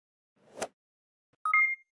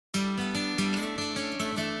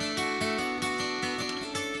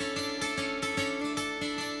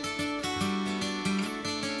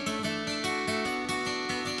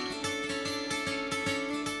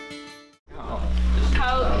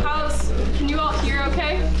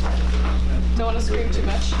to scream too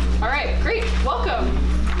much. All right, great, welcome.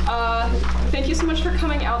 Thank you so much for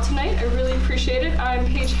coming out tonight. I really appreciate it. I'm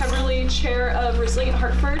Paige Heverly, Chair of Resilient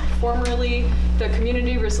Hartford, formerly the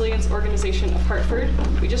Community Resilience Organization of Hartford.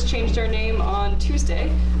 We just changed our name on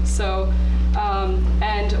Tuesday. So,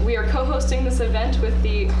 and we are co-hosting this event with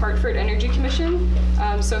the Hartford Energy Commission.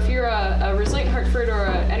 So if you're a Resilient Hartford or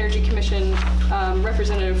an Energy Commission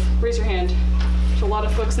representative, raise your hand. There's a lot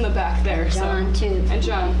of folks in the back there. John, too. And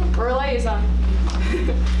John, or a liaison.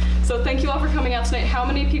 So thank you all for coming out tonight. How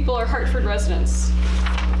many people are Hartford residents?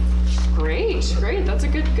 Great, that's a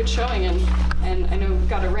good showing, and I know we've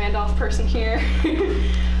got a Randolph person here.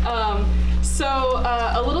 So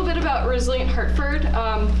a little bit about Resilient Hartford.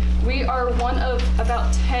 We are one of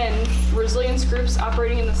about 10 resilience groups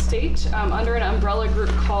operating in the state under an umbrella group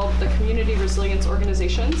called the Community Resilience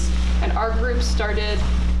Organizations, and our group started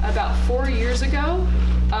about 4 years ago,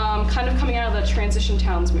 kind of coming out of the Transition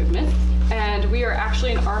Towns movement. And we are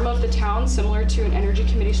actually an arm of the town, similar to an energy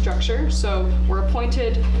committee structure. So we're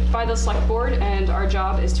appointed by the select board, and our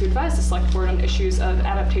job is to advise the select board on issues of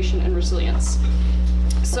adaptation and resilience.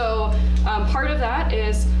 So part of that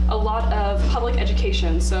is a lot of public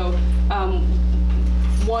education. So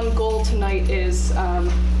one goal tonight is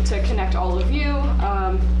to connect all of you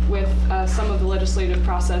with some of the legislative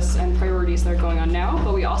process and priorities that are going on now,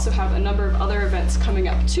 but we also have a number of other events coming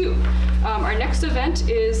up too. Our next event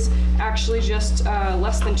is actually just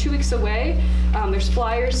less than 2 weeks away. There's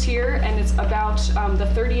flyers here, and it's about the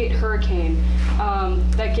 38 hurricane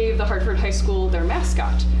that gave the Hartford High School their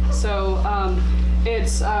mascot. So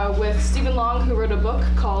it's with Stephen Long, who wrote a book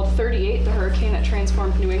called 38, The Hurricane That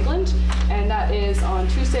Transformed New England, and that is on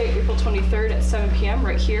Tuesday, April 23rd at 7 p.m.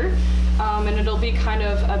 right here. And it'll be kind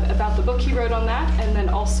of about the book he wrote on that, and then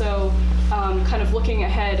also kind of looking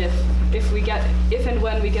ahead if and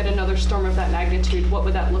when we get another storm of that magnitude, what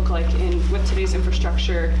would that look like with today's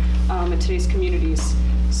infrastructure and today's communities.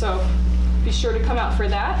 So be sure to come out for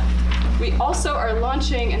that. We also are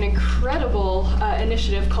launching an incredible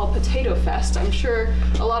initiative called Potato Fest. I'm sure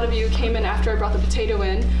a lot of you came in after I brought the potato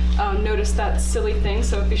in, noticed that silly thing,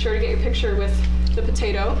 so be sure to get your picture with the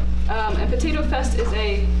potato. And Potato Fest is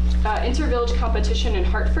a inter-village competition in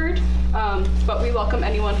Hartford, but we welcome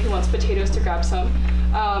anyone who wants potatoes to grab some,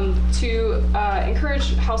 to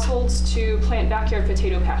encourage households to plant backyard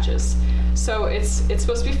potato patches. So it's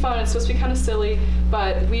supposed to be fun, it's supposed to be kind of silly,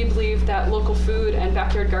 but we believe that local food and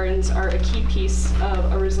backyard gardens are a key piece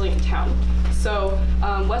of a resilient town. So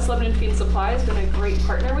West Lebanon Feed and Supply has been a great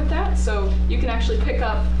partner with that, so you can actually pick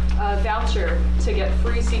up a voucher to get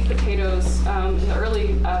free seed potatoes in the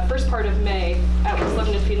early first part of May at West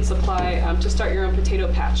Lebanon Feed and Supply to start your own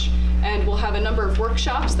potato patch. And we'll have a number of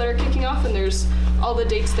workshops that are kicking off, and there's all the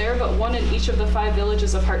dates there, but one in each of the 5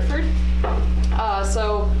 villages of Hartford.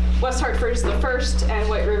 So West Hartford is the first, and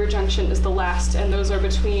White River Junction is the last, and those are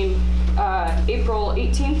between April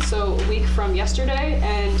 18th, so a week from yesterday,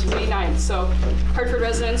 and May 9th. So Hartford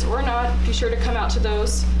residents or not, be sure to come out to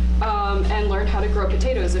those and learn how to grow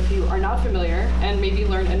potatoes if you are not familiar, and maybe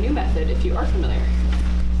learn a new method if you are familiar.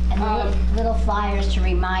 And little flyers to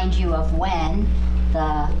remind you of when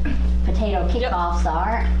the potato kickoffs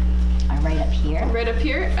are right up here. Right up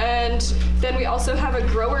here, and then we also have a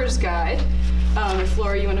grower's guide. If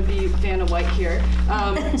Laura, you want to be Vanna White here.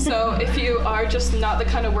 So if you are just not the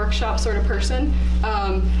kind of workshop sort of person,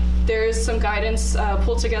 there's some guidance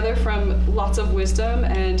pulled together from lots of wisdom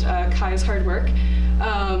and Kai's hard work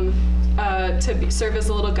to serve as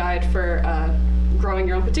a little guide for growing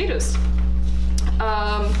your own potatoes.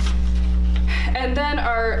 And then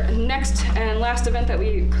our next and last event that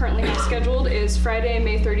we currently have scheduled is Friday,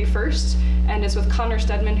 May 31st, and is with Connor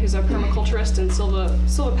Stedman, who's a permaculturist and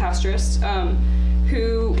silvopasturist,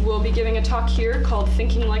 who will be giving a talk here called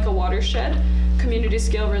Thinking Like a Watershed, Community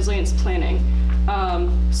Scale Resilience Planning.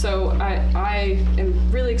 So I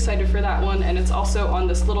am really excited for that one, and it's also on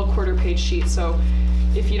this little quarter-page sheet. So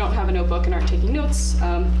if you don't have a notebook and aren't taking notes,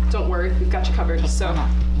 don't worry, we've got you covered. So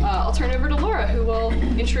I'll turn it over to Laura, who will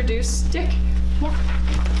introduce Dick. Yeah.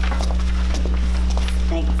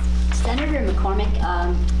 Thanks. Senator McCormack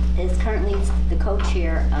is currently the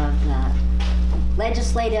co-chair of the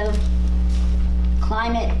Legislative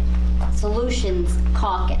Climate Solutions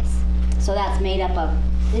Caucus. So that's made up of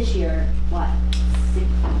this year, what, 50,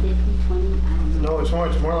 20? I don't know. No, it's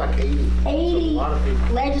more like 80. 80 a lot of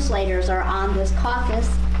people. Legislators are on this caucus.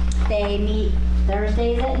 They meet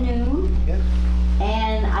Thursdays at noon. Yeah.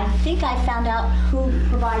 And I think I found out who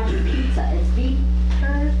provides you pizza. It's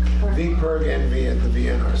VPERG? VPERG and the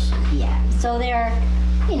VNRC. Yeah, so they're,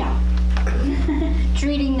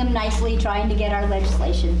 treating them nicely, trying to get our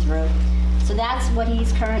legislation through. So that's what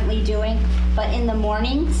he's currently doing. But in the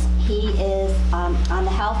mornings, he is on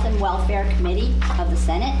the Health and Welfare Committee of the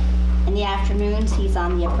Senate. In the afternoons, he's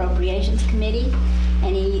on the Appropriations Committee.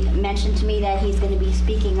 And he mentioned to me that he's going to be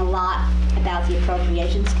speaking a lot about the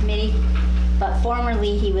Appropriations Committee. But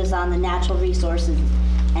formerly, he was on the Natural Resources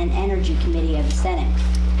and Energy Committee of the Senate.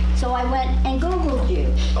 So I went and Googled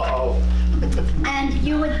you. Uh-oh. And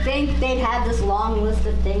you would think they'd have this long list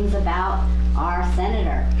of things about our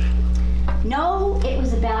senator. No, it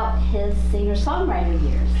was about his singer-songwriter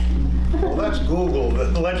years. Well, that's Google.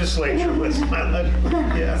 The legislature was my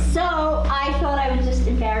yeah. So I thought I would just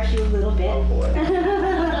embarrass you a little bit. Oh, boy.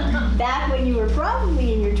 Back when you were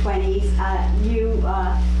probably in your 20s, you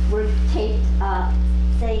were taped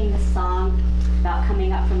saying this song about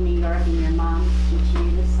coming up from New York, and your mom teaching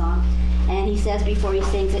you this song. And he says before he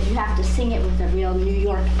sings it, you have to sing it with a real New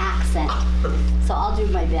York accent. So I'll do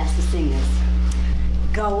my best to sing this.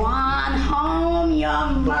 Go on home, your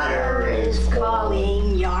mother is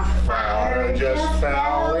calling. Your father just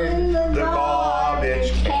fell in the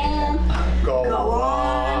garbage can. Go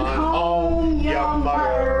on home, your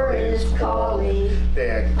mother is calling.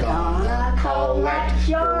 They're Gonna collect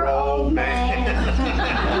your old man.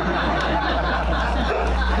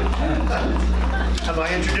 Am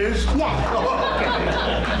I introduced? Yes. Oh, okay.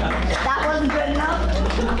 That wasn't good enough?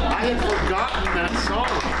 I had forgotten that song.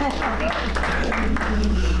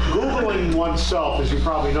 Googling oneself, as you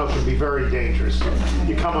probably know, can be very dangerous.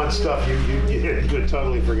 You come on stuff you're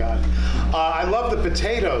totally forgotten. I love the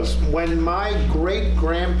potatoes. When my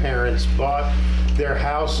great-grandparents bought their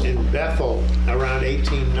house in Bethel around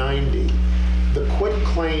 1890, the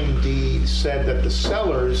quitclaim deed said that the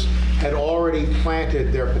sellers had already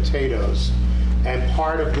planted their potatoes, and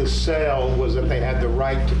part of the sale was that they had the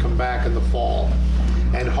right to come back in the fall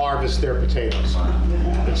and harvest their potatoes.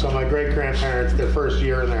 And so my great-grandparents, their first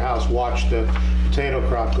year in their house, watched the potato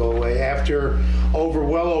crop go away. After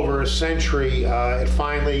well over a century, it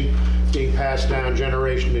finally being passed down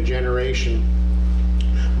generation to generation,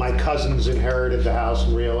 my cousins inherited the house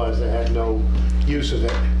and realized they had no use of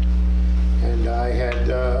it. And I had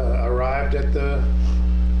arrived at the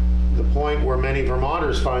point where many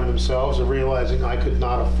Vermonters find themselves of realizing I could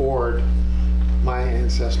not afford my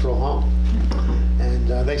ancestral home.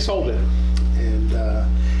 And they sold it.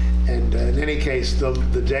 And in any case, the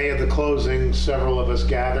day of the closing, several of us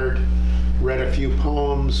gathered, read a few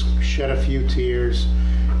poems, shed a few tears,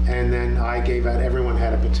 and then I gave out, everyone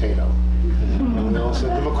had a potato. And we all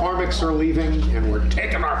said, the McCormacks are leaving, and we're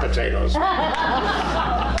taking our potatoes.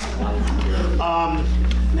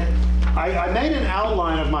 I made an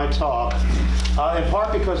outline of my talk, in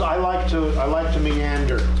part because I like to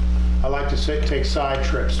meander. I like to take side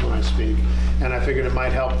trips when I speak, and I figured it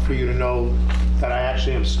might help for you to know that I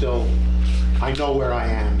actually am still, I know where I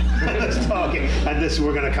am talking, and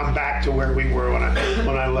we're going to come back to where we were when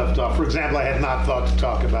I left off. For example, I had not thought to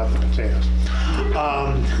talk about the potatoes.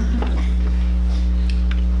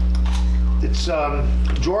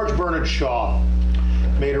 George Bernard Shaw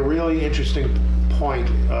made a really interesting point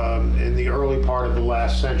in the early part of the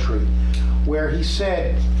last century, where he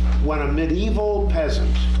said, when a medieval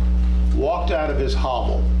peasant walked out of his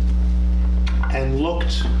hovel and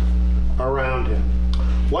looked around him,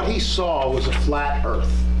 what he saw was a flat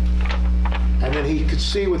earth. And then he could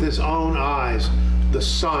see with his own eyes the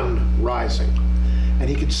sun rising. And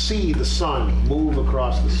he could see the sun move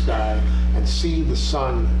across the sky and see the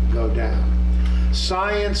sun go down.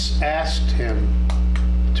 Science asked him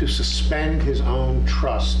to suspend his own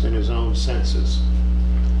trust in his own senses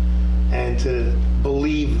and to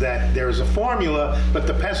believe that there's a formula, but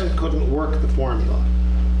the peasant couldn't work the formula.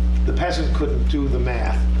 The peasant couldn't do the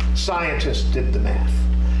math. Scientists did the math.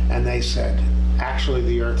 And they said, actually,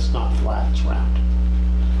 the Earth's not flat, it's round.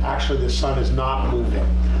 Actually, the sun is not moving.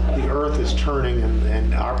 The Earth is turning,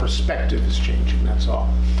 and our perspective is changing, that's all.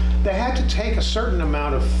 They had to take a certain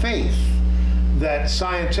amount of faith that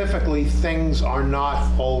scientifically things are not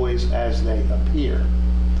always as they appear.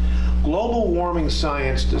 Global warming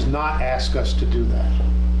science does not ask us to do that.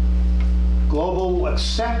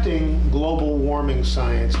 Accepting global warming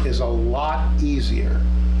science is a lot easier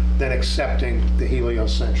than accepting the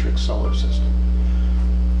heliocentric solar system.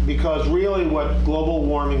 Because really what global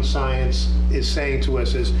warming science is saying to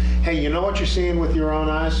us is, hey, you know what you're seeing with your own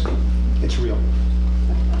eyes? It's real.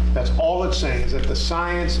 That's all it's saying, is that the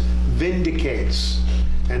science vindicates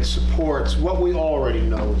and supports what we already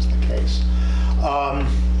know is the case.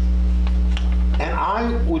 And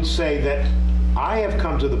I would say that I have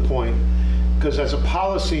come to the point, because as a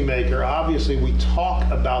policymaker, obviously we talk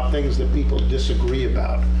about things that people disagree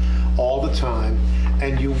about all the time,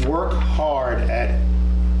 and you work hard at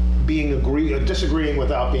disagreeing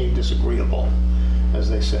without being disagreeable, as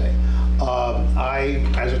they say. I,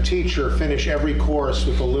 as a teacher, finish every course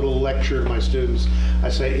with a little lecture to my students. I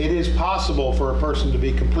say, it is possible for a person to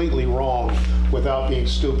be completely wrong without being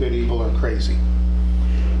stupid, evil, or crazy.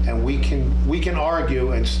 And we can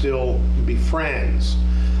argue and still be friends.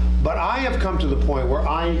 But I have come to the point where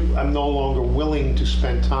I am no longer willing to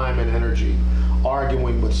spend time and energy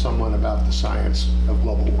arguing with someone about the science of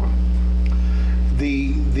global warming.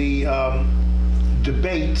 The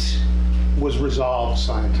debate was resolved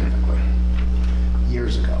scientifically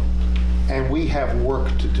years ago, and we have work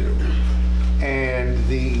to do. And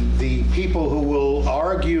the people who will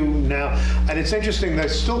argue now, and it's interesting, they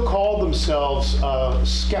still call themselves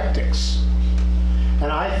skeptics.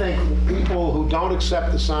 And I think people who don't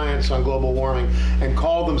accept the science on global warming and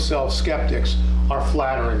call themselves skeptics are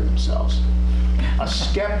flattering themselves. A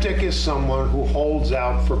skeptic is someone who holds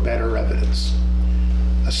out for better evidence.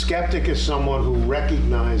 A skeptic is someone who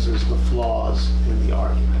recognizes the flaws in the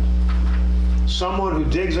argument. Someone who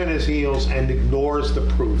digs in his heels and ignores the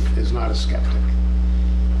proof is not a skeptic.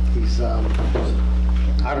 He's, I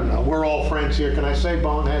don't know, we're all friends here. Can I say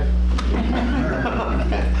bonehead?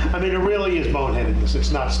 I mean, it really is boneheadedness.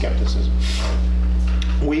 It's not skepticism.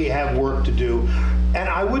 We have work to do. And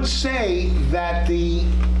I would say that the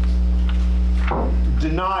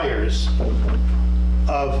deniers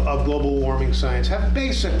of global warming science have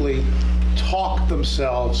basically talked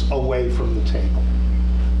themselves away from the table.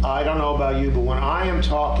 I don't know about you, but when I am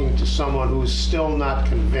talking to someone who's still not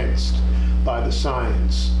convinced by the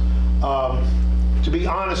science, to be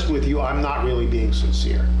honest with you, I'm not really being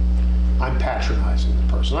sincere. I'm patronizing the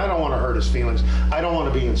person. I don't want to hurt his feelings. I don't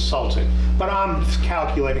want to be insulting. But I'm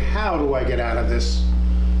calculating, how do I get out of this?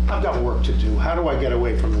 I've got work to do. How do I get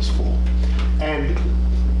away from this fool? And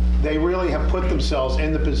they really have put themselves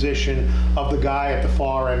in the position of the guy at the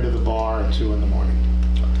far end of the bar at 2 in the morning.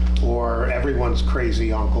 Or everyone's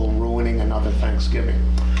crazy uncle ruining another Thanksgiving.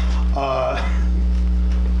 But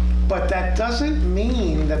that doesn't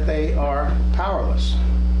mean that they are powerless.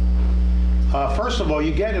 First of all,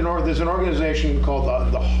 there's an organization called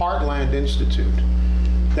the Heartland Institute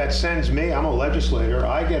that sends me, I'm a legislator,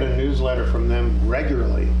 I get a newsletter from them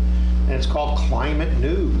regularly, and it's called Climate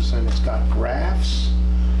News, and it's got graphs,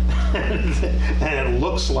 and it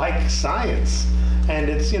looks like science. And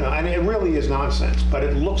it's, and it really is nonsense, but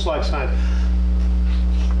it looks like science.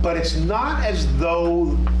 But it's not as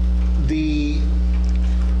though the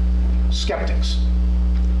skeptics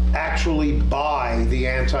actually buy the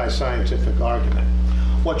anti-scientific argument.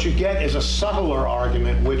 What you get is a subtler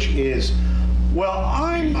argument, which is, well,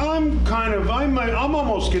 I'm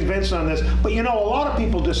almost convinced on this, but a lot of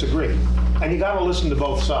people disagree, and you got to listen to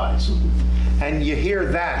both sides. And you hear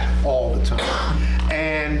that all the time.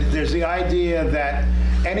 And there's the idea that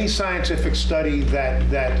any scientific study that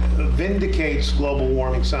vindicates global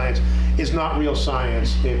warming science is not real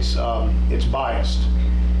science. It's biased.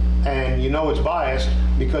 And it's biased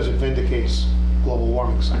because it vindicates global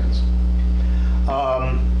warming science.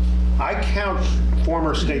 I count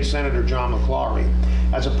former state senator John McCormack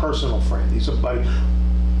as a personal friend.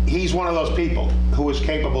 He's one of those people who is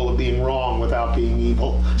capable of being wrong without being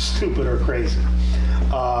evil, stupid, or crazy.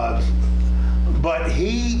 But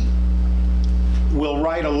he will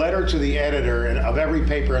write a letter to the editor of every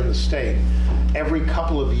paper in the state every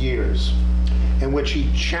couple of years in which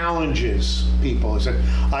he challenges people. He said,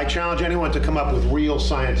 I challenge anyone to come up with real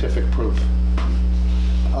scientific proof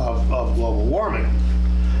of global warming.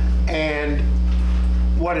 And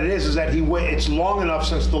what it is that it's long enough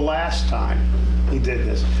since the last time he did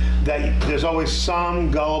this, that there's always some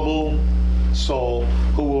gullible soul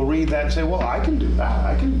who will read that and say, well, I can do that.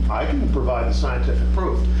 I can provide the scientific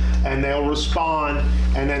proof. And they'll respond,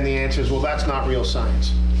 and then the answer is, well, that's not real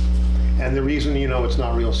science. And the reason it's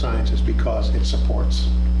not real science is because it supports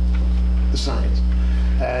the science.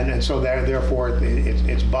 And so therefore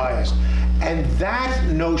it's biased. And that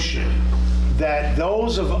notion that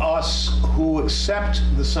those of us who accept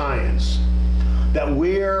the science, that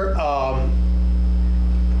we're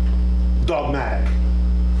dogmatic,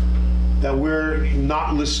 that we're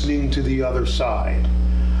not listening to the other side.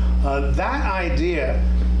 That idea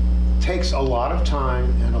takes a lot of time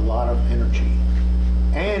and a lot of energy.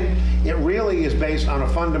 And it really is based on a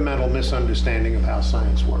fundamental misunderstanding of how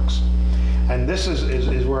science works. And this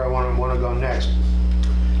is where I want to go next.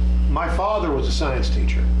 My father was a science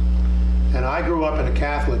teacher, and I grew up in a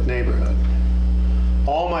Catholic neighborhood.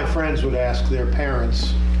 All my friends would ask their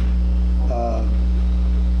parents,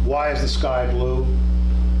 why is the sky blue?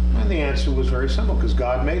 And the answer was very simple, because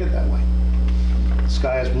God made it that way. The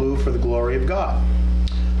sky is blue for the glory of God.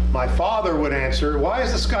 My father would answer, why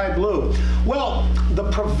is the sky blue? Well, the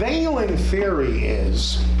prevailing theory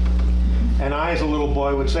is, and I as a little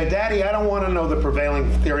boy would say, Daddy, I don't want to know the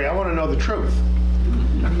prevailing theory, I want to know the truth.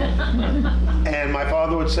 And my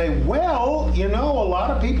father would say, well, you know, a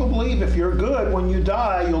lot of people believe if you're good, when you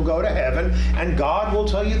die, you'll go to heaven, and God will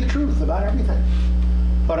tell you the truth about everything.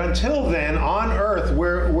 But until then, on earth,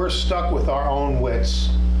 we're stuck with our own wits.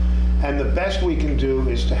 And the best we can do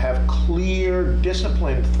is to have clear,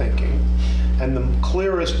 disciplined thinking. And the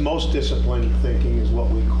clearest, most disciplined thinking is what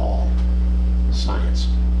we call science.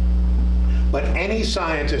 But any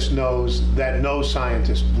scientist knows that no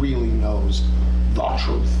scientist really knows the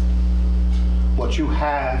truth. What you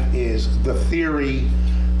have is the theory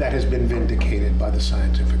that has been vindicated by the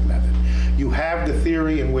scientific method. You have the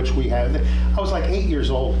theory in which we have, I was like 8 years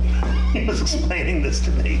old. He was explaining this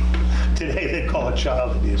to me. Today they'd call it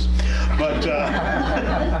child abuse. But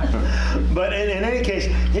but in any case,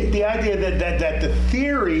 the idea that the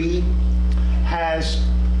theory has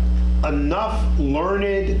enough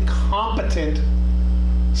learned, competent,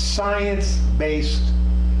 science-based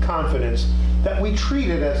confidence that we treat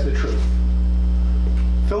it as the truth.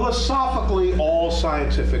 Philosophically, all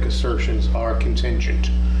scientific assertions are contingent.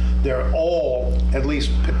 They're all, at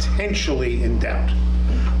least potentially, in doubt.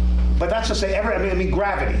 But that's to say, I mean,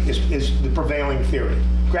 gravity is the prevailing theory.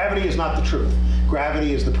 Gravity is not the truth.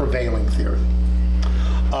 Gravity is the prevailing theory.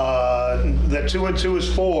 That 2 and 2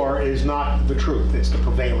 is 4 is not the truth. It's the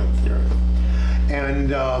prevailing theory.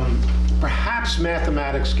 And perhaps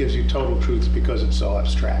mathematics gives you total truths because it's so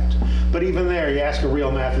abstract. But even there, you ask a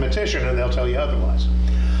real mathematician and they'll tell you otherwise.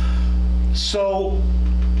 So,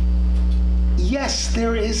 yes,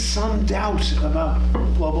 there is some doubt about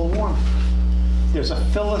global warming. There's a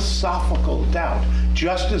philosophical doubt,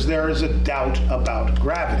 just as there is a doubt about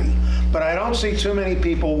gravity. But I don't see too many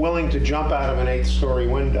people willing to jump out of an 8th-story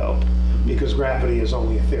window because gravity is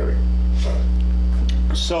only a theory.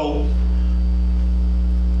 So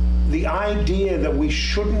the idea that we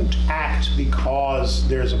shouldn't act because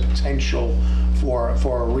there's a potential for a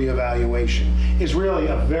reevaluation is really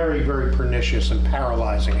a very, very pernicious and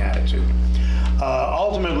paralyzing attitude.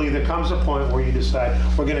 Ultimately, there comes a point where you decide,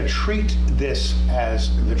 we're going to treat this as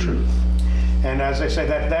the truth. And as I say,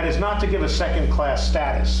 that is not to give a second-class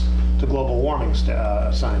status to global warming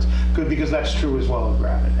science, because that's true as well of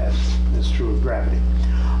gravity, as is true of gravity.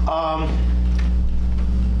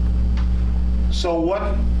 So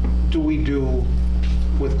what do we do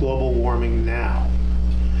with global warming now?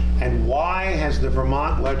 And why has the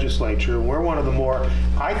Vermont legislature, we're one of the more,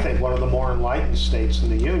 I think, one of the more enlightened states in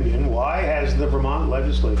the Union, why has the Vermont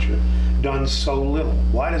legislature done so little?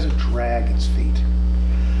 Why does it drag its feet?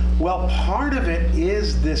 Well, part of it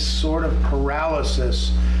is this sort of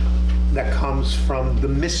paralysis that comes from the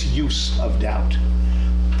misuse of doubt,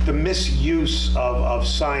 the misuse of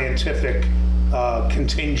scientific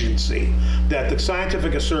contingency, that the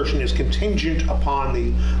scientific assertion is contingent upon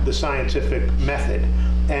the scientific method,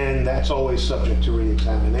 and that's always subject to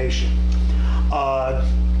re-examination. But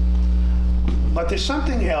there's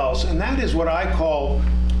something else, and that is what I call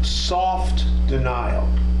soft denial.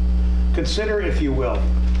 Consider, if you will,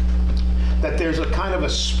 that there's a kind of a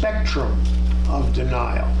spectrum of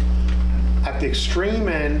denial. At the extreme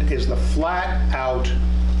end is the flat out,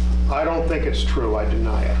 I don't think it's true, I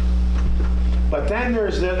deny it. But then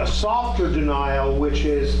there's a softer denial, which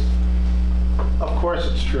is, of course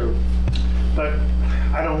it's true, but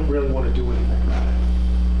I don't really want to do anything about it.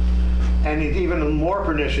 And it's even more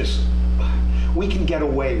pernicious, we can get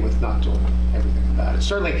away with not doing everything about it.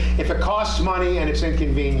 Certainly, if it costs money and it's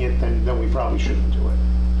inconvenient, then we probably shouldn't do it.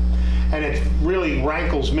 And it really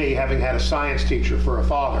rankles me, having had a science teacher for a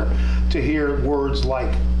father, to hear words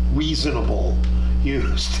like reasonable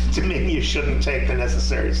used to mean you shouldn't take the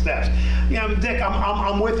necessary steps. Yeah, Dick,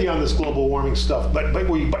 I'm with you on this global warming stuff, but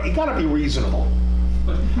you gotta be reasonable.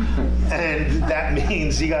 And that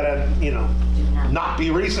means you gotta, not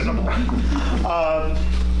be reasonable.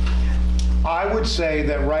 I would say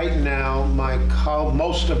that right now,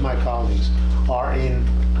 most of my colleagues are in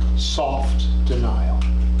soft denial.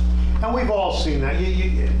 And we've all seen that.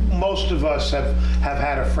 Most of us have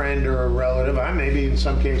had a friend or a relative, maybe in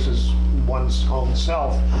some cases one's own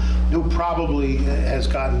self, who probably has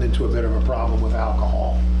gotten into a bit of a problem with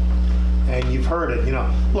alcohol. And you've heard it,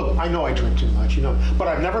 look, I know I drink too much, but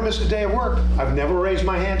I've never missed a day of work. I've never raised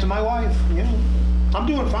my hand to my wife, I'm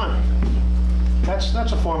doing fine. That's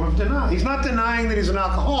a form of denial. He's not denying that he's an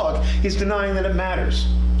alcoholic, he's denying that it matters.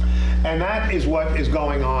 And that is what is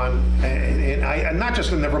going on, and not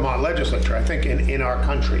just in the Vermont legislature, I think in our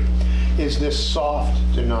country, is this soft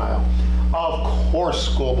denial. Of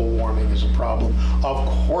course global warming is a problem. Of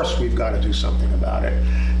course we've got to do something about it.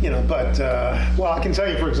 But, well, I can tell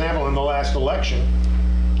you, for example, in the last election,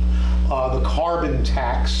 the carbon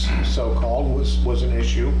tax, so-called, was an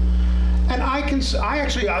issue. And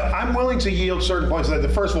I'm willing to yield certain points that,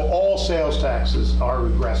 first of all sales taxes are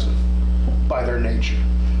regressive by their nature.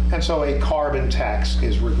 And so a carbon tax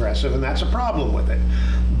is regressive, and that's a problem with it.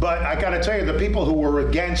 But I gotta tell you, the people who were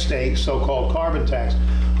against a so-called carbon tax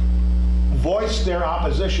voiced their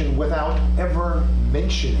opposition without ever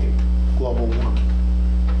mentioning global warming.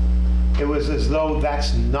 It was as though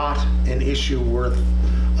that's not an issue worth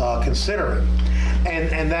considering.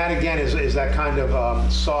 And that again is that kind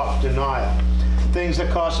of soft denial. Things that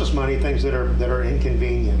cost us money, things that are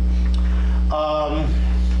inconvenient.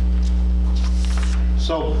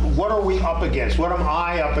 So what are we up against? What am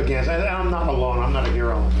I up against? And I'm not alone. I'm not a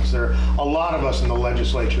hero in this. There are a lot of us in the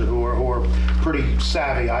legislature who are pretty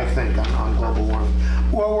savvy, I think, on global warming.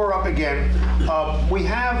 Well, we're up again. We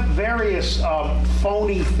have various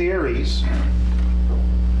phony theories,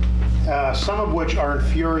 some of which are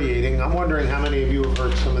infuriating. I'm wondering how many of you have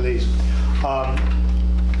heard some of these. I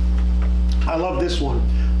love this one.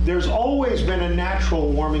 There's always been a natural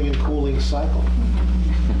warming and cooling cycle.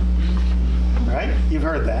 Right? You've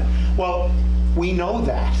heard that. Well, we know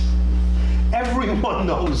that. Everyone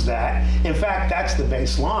knows that. In fact, that's the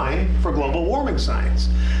baseline for global warming science.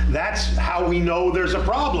 That's how we know there's a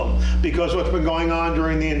problem, because what's been going on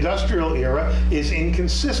during the industrial era is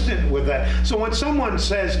inconsistent with that. So when someone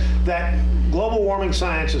says that global warming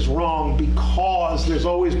science is wrong because there's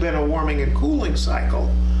always been a warming and cooling cycle,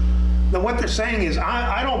 then what they're saying is,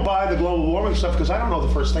 I don't buy the global warming stuff because I don't know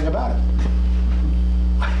the first thing about it.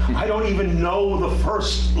 I don't even know the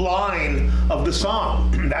first line of the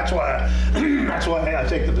song. That's why I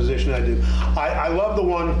take the position I do. I love the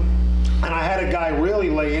one, and I had a guy really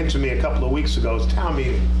lay into me a couple of weeks ago. It was a town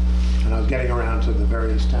meeting, and I was getting around to the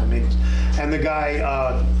various town meetings. And the guy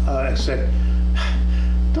said,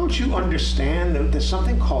 don't you understand that there's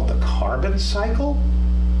something called the carbon cycle?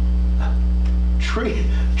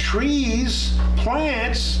 Trees,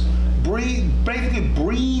 plants, basically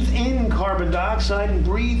breathe in carbon dioxide and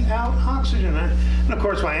breathe out oxygen. And of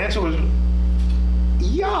course my answer was,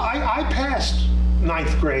 yeah, I passed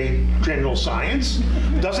 9th grade general science.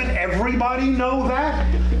 Doesn't everybody know that?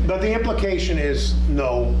 But the implication is,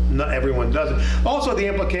 no, not everyone doesn't. Also, the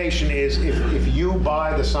implication is, if you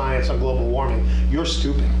buy the science on global warming, you're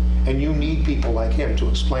stupid, and you need people like him to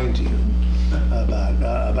explain to you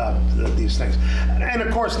about these things. And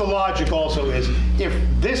of course the logic also is, if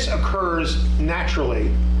this occurs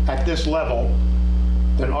naturally at this level,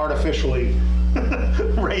 then artificially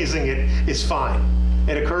raising it is fine.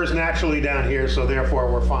 It occurs naturally down here, so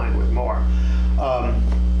therefore we're fine with more.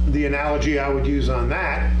 The analogy I would use on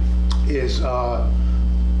that is a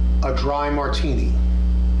dry martini.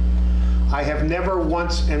 I have never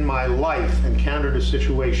once in my life encountered a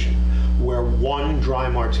situation where one dry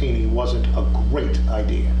martini wasn't a great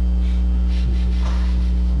idea.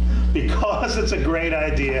 Because it's a great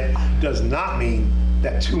idea does not mean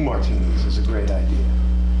that 2 martinis is a great idea.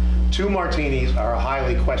 2 martinis are a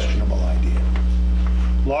highly questionable idea.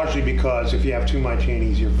 Largely because if you have 2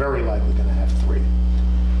 martinis, you're very likely going to have 3.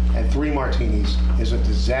 And 3 martinis is a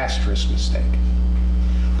disastrous mistake.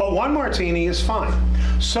 But 1 martini is fine.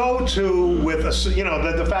 So too with,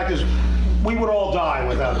 the fact is, we would all die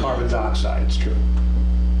without carbon dioxide, it's true.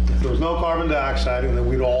 If there was no carbon dioxide, then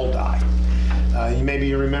we'd all die. Maybe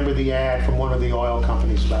you remember the ad from one of the oil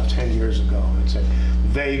companies about 10 years ago, and it said,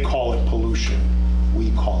 they call it pollution, we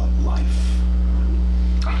call it life.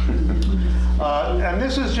 And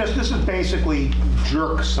this is basically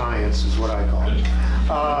jerk science, is what I call it.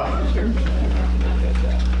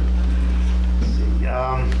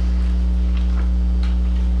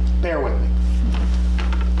 Bear with me.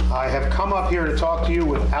 I have come up here to talk to you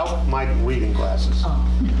without my reading glasses.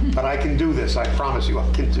 But I can do this, I promise you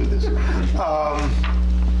I can do this.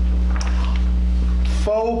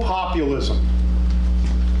 Faux populism.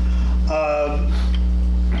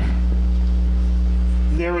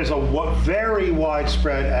 There is a very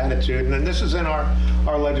widespread attitude, and this is in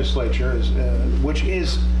our legislature, which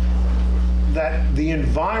is that the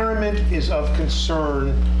environment is of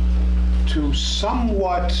concern to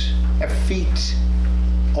somewhat effete,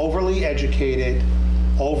 overly educated,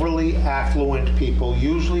 overly affluent people,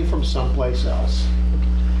 usually from someplace else,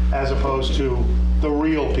 as opposed to the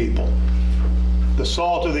real people, the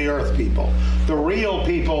salt of the earth people. The real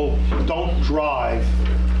people don't drive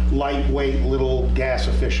lightweight, little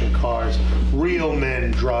gas-efficient cars. Real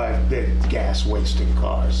men drive big gas-wasting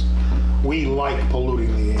cars. We like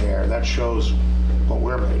polluting the air. That shows what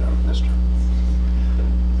we're made of, mister.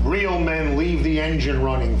 Real men leave the engine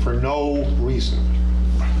running for no reason.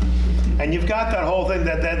 And you've got that whole thing,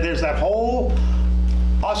 that there's that whole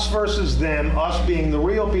us versus them, us being the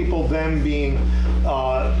real people, them being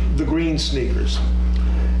the green sneakers.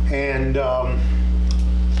 And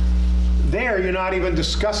there you're not even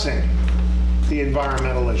discussing the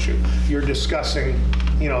environmental issue. You're discussing,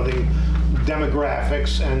 you know, the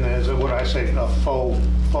demographics and there's what I say, faux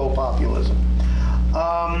populism.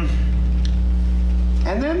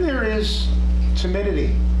 And then there is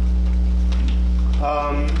timidity.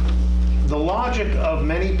 The logic of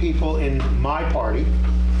many people in my party,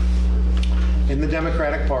 in the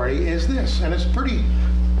Democratic Party, is this, and it's pretty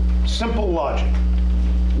simple logic.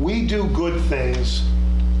 We do good things,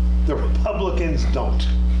 the Republicans don't.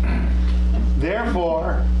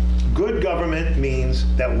 Therefore, good government means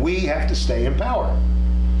that we have to stay in power.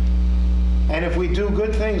 And if we do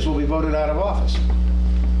good things, we'll be voted out of office.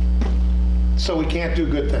 So we can't do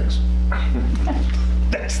good things.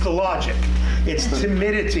 That's the logic. It's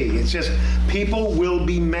timidity. It's just people will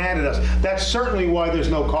be mad at us. That's certainly why there's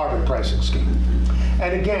no carbon pricing scheme.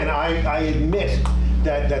 And again, I admit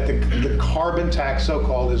that the carbon tax,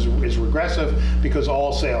 so-called, is regressive because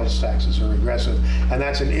all sales taxes are regressive, and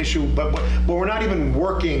that's an issue. But we're not even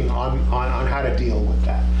working on how to deal with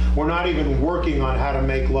that. We're not even working on how to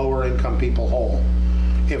make lower-income people whole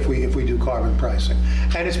if we do carbon pricing.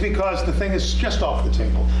 And it's because the thing is just off the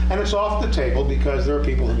table. And it's off the table because there are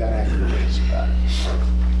people who got activities about it.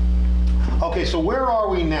 Okay, so where are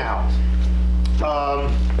we now?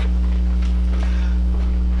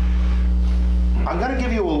 I'm going to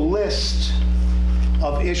give you a list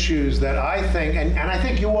of issues that I think, and I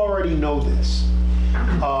think you already know this,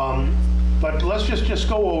 but let's just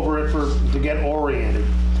go over it to get oriented.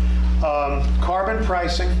 Carbon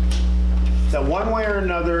pricing, that one way or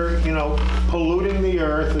another, you know, polluting the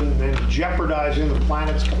earth and jeopardizing the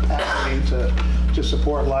planet's capacity to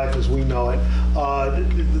support life as we know it,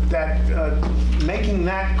 making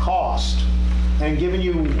that cost and giving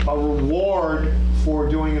you a reward for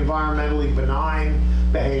doing environmentally benign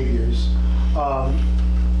behaviors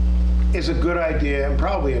is a good idea and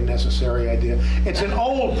probably a necessary idea. It's an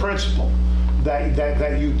old principle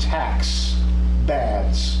that you tax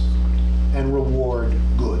bads and reward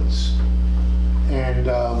goods. And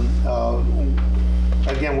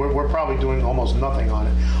again, we're probably doing almost nothing on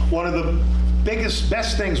it. One of the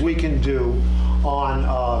best things we can do on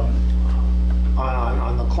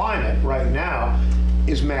the climate right now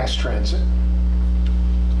is mass transit.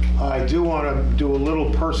 I do want to do a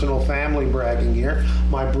little personal family bragging here.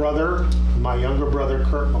 My younger brother,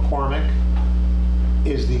 Kurt McCormack,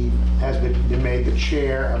 has been made the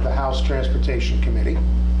chair of the House Transportation Committee.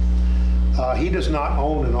 He does not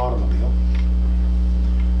own an automobile.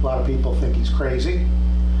 A lot of people think he's crazy.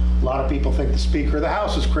 A lot of people think the Speaker of the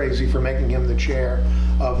House is crazy for making him the chair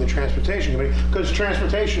of the Transportation Committee, because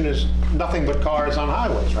transportation is nothing but cars on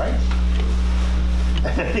highways, right?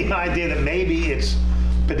 And the idea that maybe it's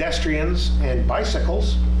pedestrians and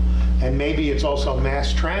bicycles, and maybe it's also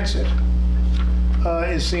mass transit,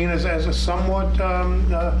 is seen as a somewhat,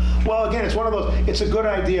 well, again, it's one of those, it's a good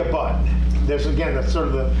idea, but there's, again, that's sort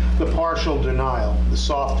of the partial denial, the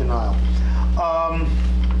soft denial.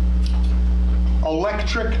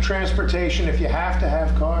 Electric transportation, if you have to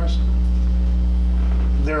have cars,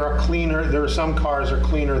 there are some cars are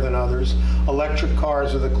cleaner than others. Electric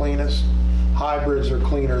cars are the cleanest. Hybrids are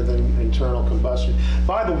cleaner than internal combustion.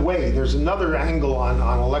 By the way, there's another angle on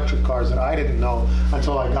electric cars that I didn't know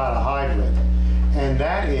until I got a hybrid, and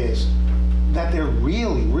that is that they're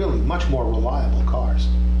really, really much more reliable cars.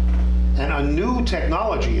 And a new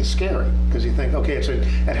technology is scary because you think, okay,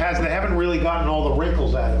 they haven't really gotten all the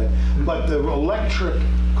wrinkles out of it, but the electric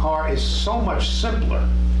car is so much simpler.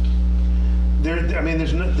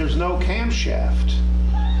 There's no camshaft.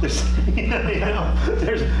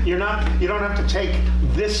 You don't have to take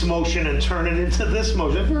this motion and turn it into this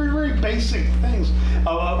motion. Very, very basic things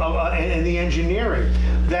in the engineering.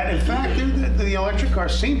 That in fact, the electric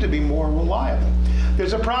cars seem to be more reliable.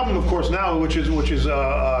 There's a problem, of course, now, which is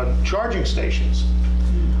charging stations.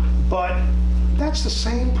 But that's the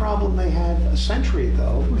same problem they had a century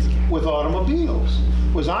ago with automobiles.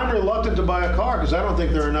 I'm reluctant to buy a car because I don't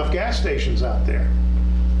think there are enough gas stations out there.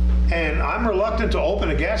 And I'm reluctant to open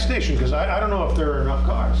a gas station because I don't know if there are enough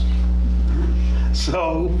cars.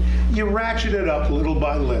 So you ratchet it up little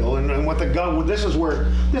by little, and this is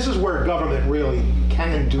where government really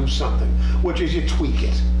can do something, which is you tweak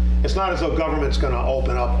it. It's not as though government's going to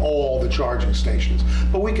open up all the charging stations,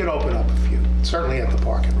 but we could open up a few, certainly at the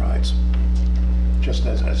park and rides, just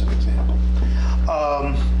as an example.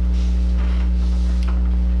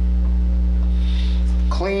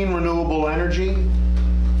 clean, renewable energy.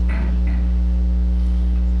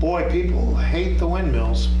 Boy, people hate the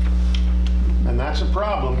windmills. And that's a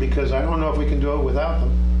problem because I don't know if we can do it without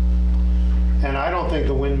them. And I don't think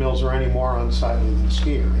the windmills are any more unsightly than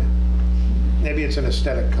ski area. Maybe it's an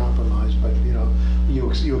aesthetic compromise, but you know,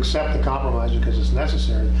 you accept the compromise because it's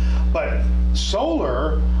necessary. But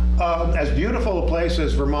solar, as beautiful a place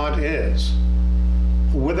as Vermont is,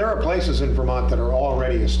 well, there are places in Vermont that are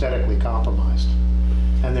already aesthetically compromised,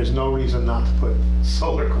 and there's no reason not to put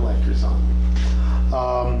solar collectors on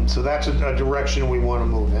them. So that's a direction we want to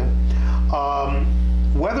move in.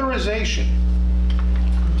 Weatherization.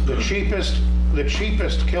 The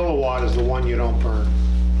cheapest kilowatt is the one you don't burn.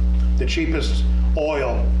 The cheapest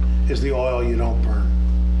oil is the oil you don't burn.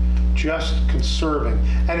 Just conserving,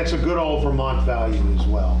 and it's a good old Vermont value as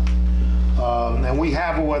well. And we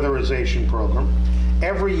have a weatherization program.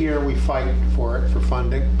 Every year we fight for it, for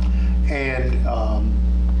funding, and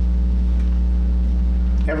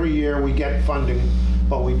every year we get funding,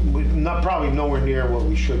 but we not probably nowhere near what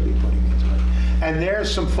we should be putting into it. And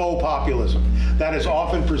there's some faux populism that is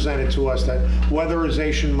often presented to us, that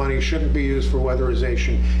weatherization money shouldn't be used for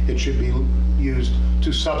weatherization. It should be used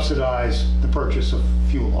to subsidize the purchase of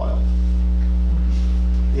fuel oil.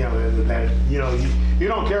 You know, that, you know, you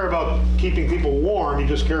don't care about keeping people warm, you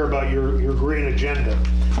just care about your green agenda.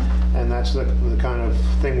 And that's the kind of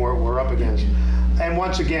thing we're up against. And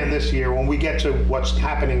once again, this year, when we get to what's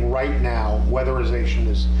happening right now, weatherization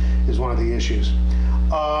is one of the issues.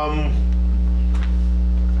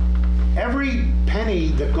 Every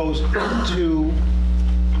penny that goes into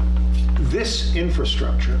this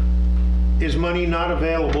infrastructure is money not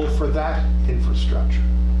available for that infrastructure.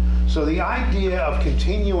 So the idea of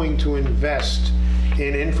continuing to invest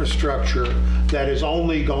in infrastructure that is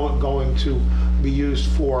only going to be used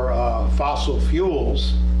for fossil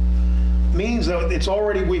fuels means that it's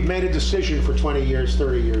already, we've made a decision for 20 years,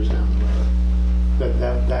 30 years down the road.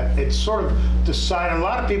 That it's sort of decided. A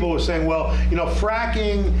lot of people were saying, well, you know,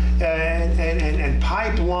 fracking and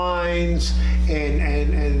pipelines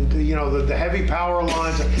and you know, the heavy power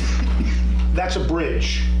lines, that's a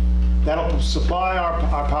bridge. That'll supply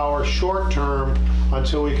our power short term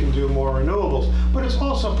until we can do more renewables. But it's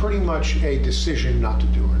also pretty much a decision not to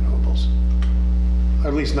do renewables, or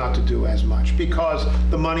at least not to do as much, because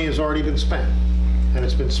the money has already been spent, and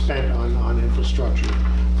it's been spent on infrastructure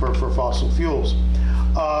for fossil fuels.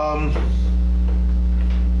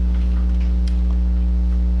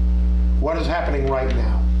 What is happening right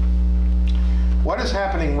now? What is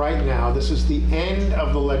happening right now, this is the end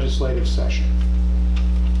of the legislative session,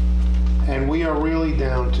 and we are really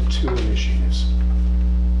down to two initiatives.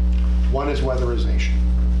 One is weatherization.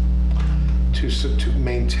 To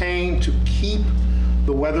maintain, to keep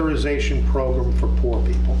the weatherization program for poor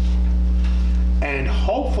people, and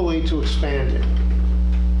hopefully to expand it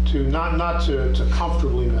to not to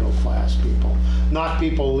comfortably middle class people, not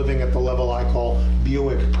people living at the level I call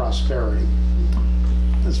Buick prosperity.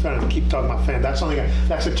 It's funny, I keep talking about that's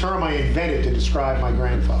a term I invented to describe my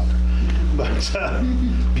grandfather. But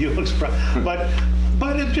Buick's, but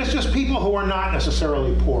it's just people who are not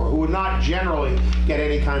necessarily poor, who would not generally get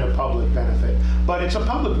any kind of public benefit. But it's a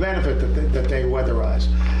public benefit that they weatherize.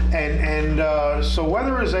 And so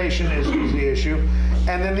weatherization is the issue.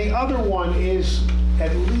 And then the other one is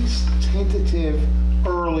at least tentative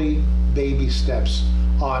early baby steps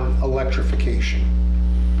on electrification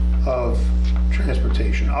of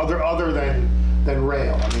transportation, other than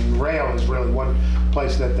rail. I mean, rail is really one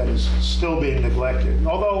place that is still being neglected,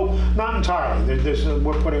 although not entirely.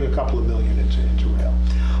 We're putting a couple of million into rail.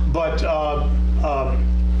 But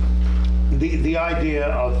the idea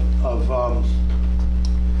of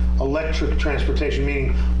electric transportation,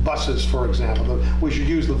 meaning buses, for example, we should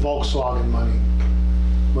use the Volkswagen money.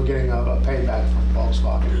 We're getting a payback from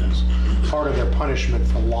Volkswagen. It's part of their punishment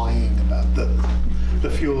for lying about the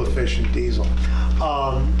fuel-efficient diesel.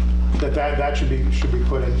 That should be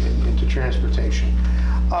put into transportation.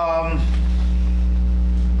 I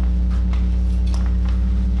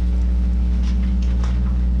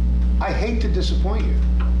hate to disappoint you.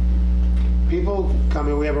 People come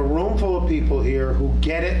in, we have a room full of people here who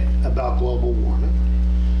get it about global warming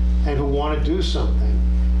and who want to do something.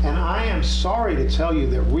 And I am sorry to tell you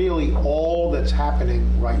that really all that's happening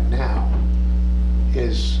right now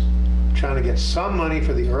is trying to get some money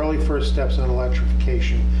for the early first steps on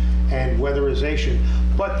electrification and weatherization.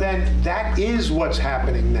 But then that is what's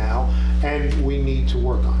happening now, and we need to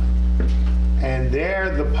work on it. And there,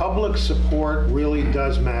 the public support really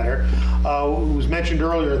does matter. It was mentioned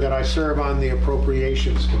earlier that I serve on the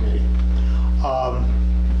Appropriations Committee.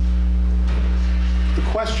 the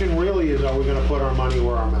question really is, are we going to put our money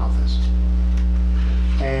where our mouth is?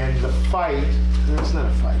 And the fight, it's not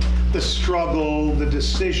a fight, the struggle, the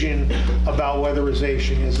decision about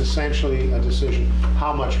weatherization is essentially a decision,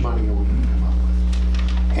 how much money are we going to come up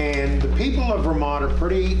with? And the people of Vermont are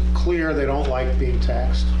pretty clear they don't like being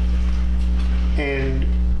taxed. And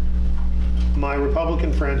my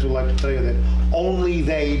Republican friends would like to tell you that only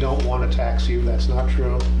they don't want to tax you. That's not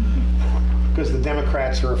true. Because the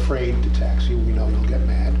Democrats are afraid to tax you. We know you'll get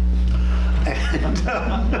mad.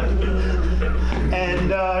 And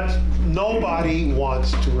nobody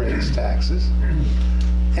wants to raise taxes.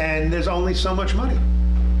 And there's only so much money.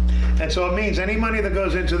 And so it means any money that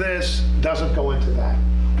goes into this doesn't go into that.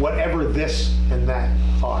 Whatever this and that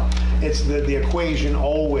are. It's the equation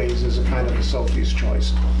always is a kind of a Sophie's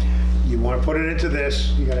choice. You want to put it into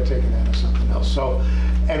this, you got to take it out of something else. So,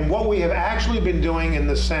 and what we have actually been doing in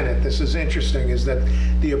the Senate, this is interesting, is that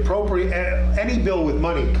the any bill with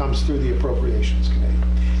money comes through the Appropriations Committee.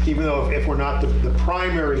 Even though if we're not the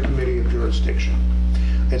primary committee of jurisdiction,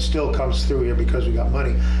 it still comes through here because we got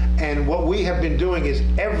money. And what we have been doing is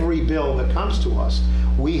every bill that comes to us,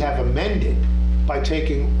 we have amended by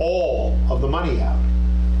taking all of the money out,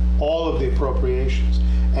 all of the appropriations.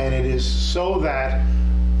 And it is so that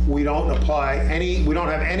we don't have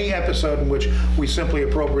any episode in which we simply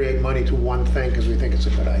appropriate money to one thing because we think it's a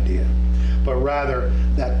good idea, but rather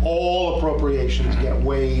that all appropriations get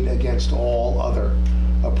weighed against all other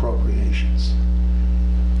appropriations.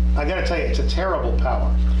 I gotta tell you, it's a terrible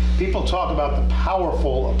power. People talk about the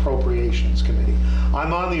powerful Appropriations Committee.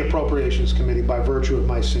 I'm on the Appropriations Committee by virtue of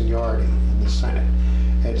my seniority in the Senate.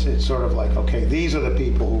 It's sort of like, okay, these are the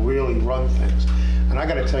people who really run things. And I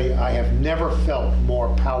got to tell you, I have never felt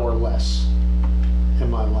more powerless in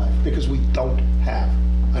my life because we don't have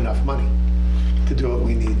enough money to do what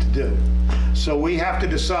we need to do. So we have to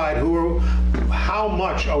decide how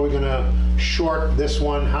much are we going to short this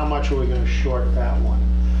one, how much are we going to short that one.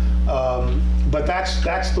 But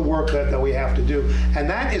that's the work that we have to do. And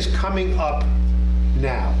that is coming up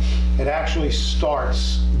now. It actually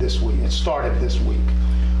starts this week. It started this week.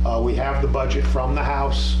 We have the budget from the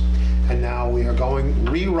House. And now we are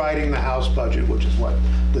rewriting the House budget, which is what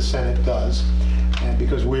the Senate does, and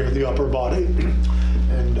because we're the upper body.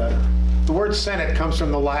 And the word Senate comes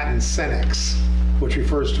from the Latin senex, which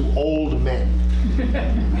refers to old men.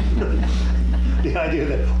 The idea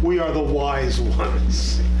that we are the wise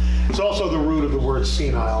ones. It's also the root of the word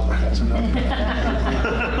senile, but that's another thing.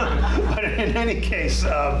 But in any case,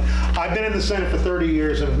 I've been in the Senate for 30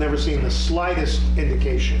 years and have never seen the slightest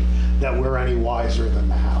indication that we're any wiser than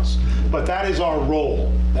the House. But that is our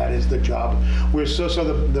role. That is the job. So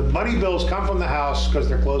the money bills come from the House because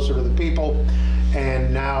they're closer to the people,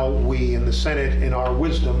 and now we in the Senate, in our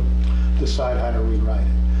wisdom, decide how to rewrite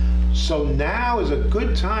it. So now is a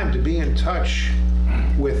good time to be in touch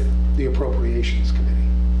with the Appropriations Committee,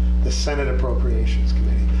 the Senate Appropriations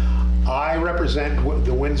Committee. I represent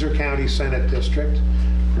the Windsor County Senate District.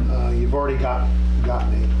 You've already got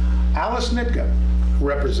me. Alice Nitka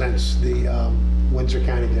represents the Windsor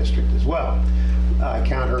County District as well. I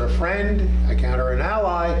count her a friend, I count her an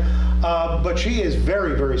ally, but she is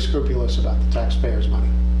very, very scrupulous about the taxpayers' money.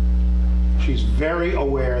 She's very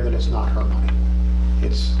aware that it's not her money,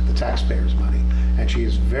 it's the taxpayers' money, and she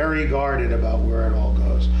is very guarded about where it all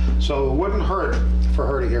goes. So it wouldn't hurt for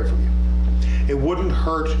her to hear from you. It wouldn't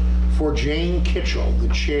hurt for Jane Kitchell, the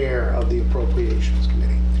chair of the Appropriations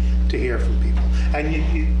Committee, to hear from people. And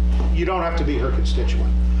you don't have to be her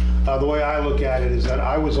constituent. The way I look at it is that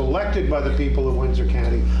I was elected by the people of Windsor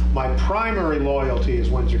County. My primary loyalty is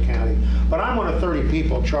Windsor County, but I'm one of 30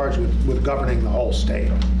 people charged with governing the whole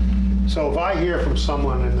state. So if I hear from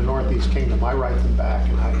someone in the Northeast Kingdom, I write them back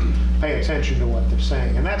and I pay attention to what they're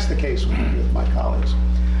saying. And that's the case with my colleagues.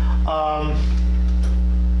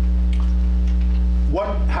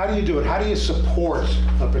 How do you do it? How do you support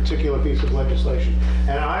a particular piece of legislation?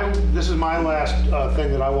 And this is my last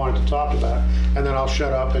thing that I wanted to talk about, and then I'll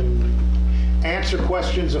shut up and answer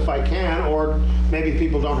questions if I can, or maybe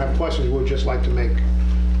people don't have questions, would just like to make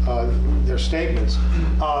their statements.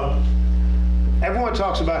 Everyone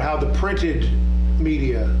talks about how the printed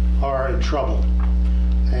media are in trouble,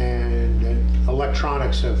 and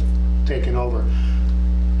electronics have taken over.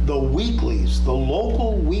 The weeklies, the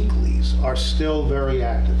local weeklies, are still very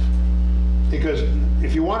active. Because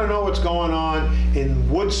if you want to know what's going on in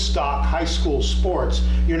Woodstock high school sports,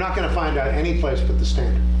 you're not going to find out any place but the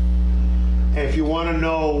Standard. And if you want to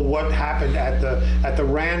know what happened at the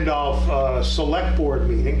Randolph Select Board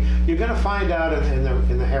meeting, you're going to find out in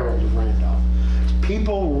the Herald of Randolph.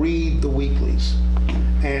 People read the weeklies.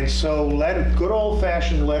 And so good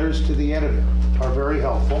old-fashioned letters to the editor are very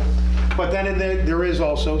helpful. But then there is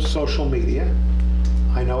also social media.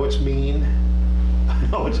 I know it's mean. I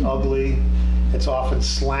know it's ugly. It's often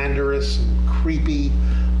slanderous and creepy.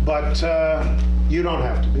 But you don't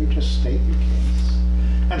have to be. Just state your case.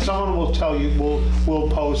 And someone will tell you, will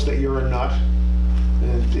post that you're a nut.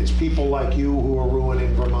 And it's people like you who are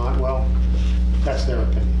ruining Vermont. Well, that's their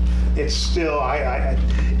opinion. It's still,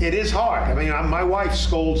 it is hard. I mean, my wife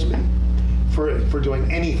scolds me for doing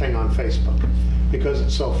anything on Facebook because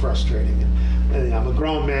it's so frustrating. And I'm a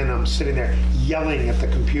grown man, I'm sitting there yelling at the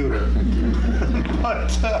computer.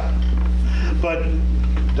 but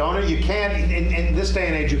don't, you can't, in this day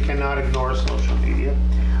and age, you cannot ignore social media.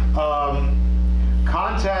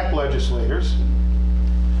 Contact legislators.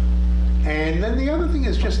 And then the other thing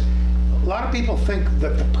is just, a lot of people think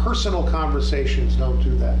that the personal conversations don't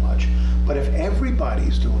do that much. But if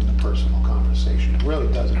everybody's doing the personal conversation, it really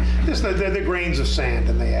doesn't. Just they're the grains of sand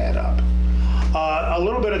and they add up. A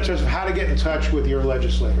little bit in terms of how to get in touch with your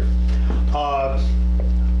legislator.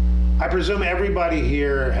 I presume everybody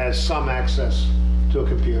here has some access to a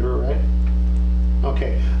computer, right?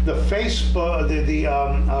 Okay. The Facebook, the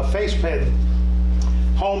Facebook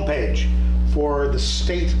homepage for the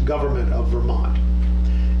state government of Vermont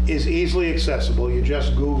is easily accessible. You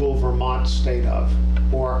just Google Vermont State of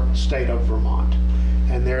or State of Vermont.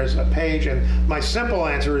 And there's a page, and my simple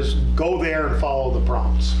answer is go there and follow the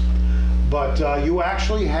prompts. But you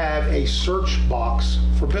actually have a search box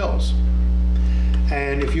for bills.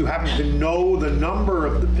 And if you happen to know the number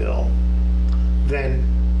of the bill, then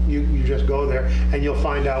you just go there and you'll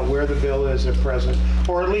find out where the bill is at present,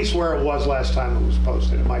 or at least where it was last time it was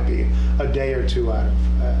posted. It might be a day or two out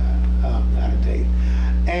of date.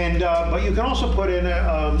 And but you can also put in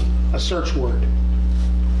a search word.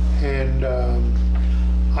 And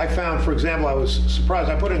I found, for example, I was surprised.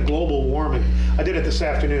 I put in global warming. I did it this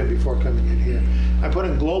afternoon before coming in here. I put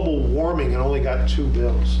in global warming and only got 2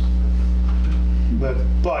 bills. But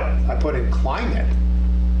I put in climate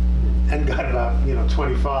and got about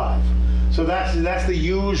 25. So that's the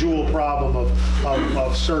usual problem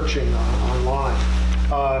of searching online.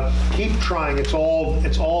 Keep trying. It's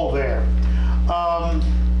all there.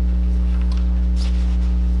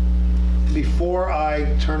 Before I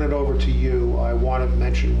turn it over to you, I want to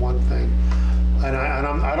mention one thing, and I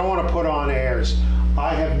don't want to put on airs.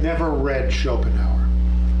 I have never read Schopenhauer.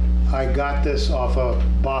 I got this off a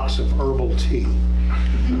box of herbal tea.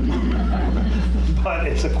 But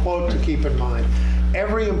it's a quote to keep in mind.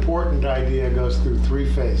 Every important idea goes through 3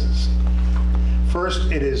 phases. First,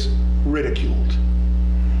 it is ridiculed.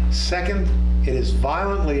 Second, it is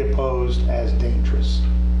violently opposed as dangerous.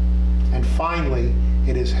 And finally,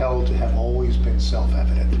 it is held to have always been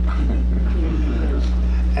self-evident.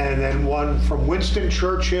 And then one from Winston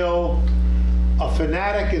Churchill, a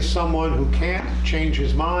fanatic is someone who can't change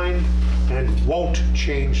his mind and won't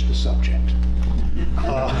change the subject.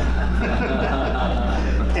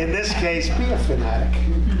 In this case, be a fanatic.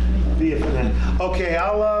 Be a fanatic. Okay,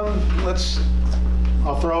 I'll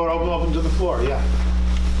throw it open to the floor. Yeah.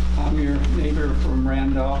 I'm your neighbor from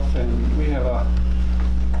Randolph, and we have a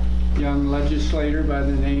young legislator by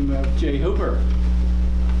the name of Jay Hooper.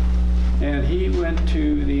 And he went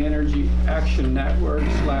to the Energy Action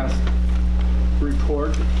Network's last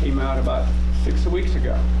report that came out about 6 weeks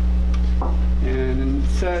ago. And it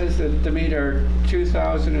says that to meet our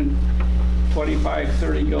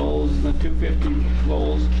 2025-30 goals and the 250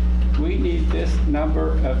 goals, we need this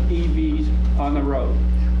number of EVs on the road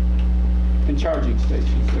and charging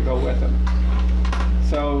stations to go with them.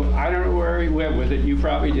 So I don't know where he went with it. You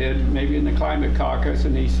probably did, maybe in the climate caucus,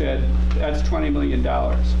 and he said that's $20 million.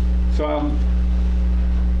 So I'm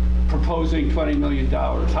proposing $20 million.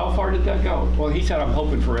 How far did that go? Well, he said I'm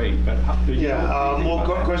hoping for 8, but well,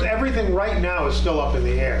 of course, everything right now is still up in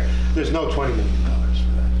the air. There's no $20 million for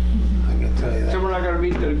that. I can tell you that. So we're not going to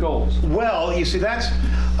meet the goals. Well, you see, that's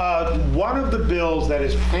one of the bills that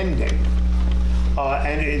is pending,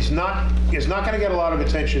 and it's not going to get a lot of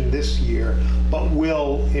attention this year, but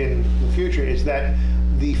will in the future. Is that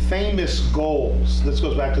the famous goals? This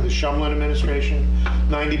goes back to the Shumlin administration,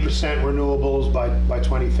 90% renewables by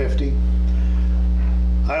 2050.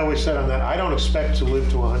 I always said on that, I don't expect to live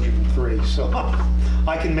to 103, so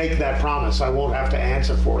I can make that promise. I won't have to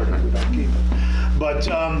answer for it if we don't keep it. But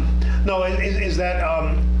no, is that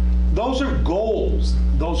those are goals.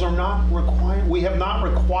 Those are not required. We have not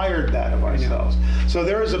required that of ourselves. So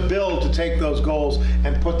there is a bill to take those goals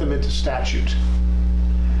and put them into statute.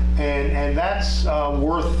 And that's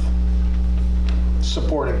worth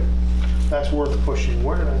supporting. That's worth pushing.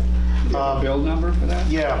 Where did I? Bill number for that?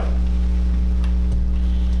 Yeah.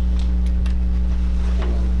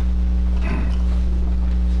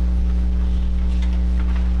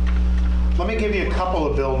 Let me give you a couple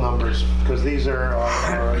of bill numbers, because these are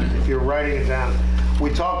if you're writing it down. We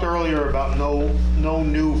talked earlier about no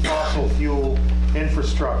new fossil fuel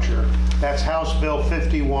infrastructure. That's House Bill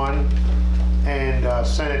 51 and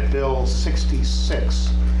Senate Bill 66.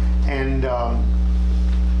 And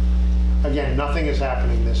again, nothing is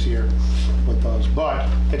happening this year with those, but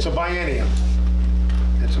it's a biennium.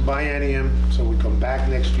 It's a biennium, so we come back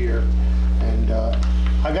next year. And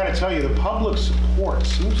I got to tell you, the public support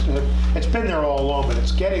seems to have, it's been there all along, but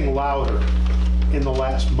it's getting louder in the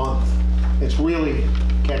last month. It's really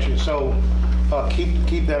catching, so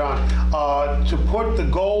keep that on. To put the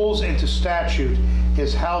goals into statute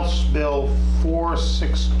is House Bill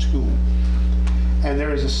 462. And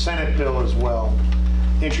there is a Senate bill as well,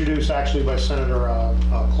 introduced actually by Senator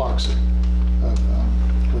Clarkson of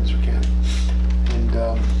Windsor County. And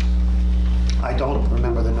I don't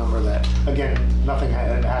remember the number of that. Again, nothing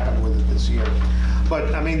had happened with it this year.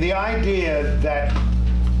 But I mean, the idea that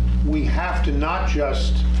we have to not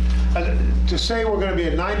just, to say we're going to be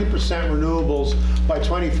at 90% renewables by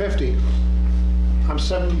 2050, I'm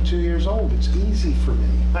 72 years old. It's easy for me.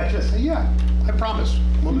 I just say, yeah, I promise,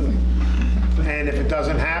 we'll do it. And if it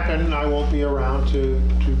doesn't happen, I won't be around to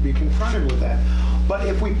be confronted with that. But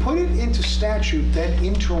if we put it into statute, then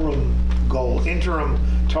interim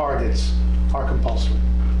targets are compulsory.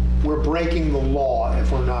 We're breaking the law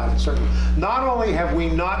if we're not. Not only have we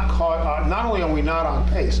not caught, not only are we not on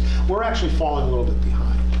pace, we're actually falling a little bit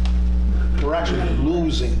behind. We're actually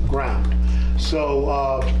losing ground.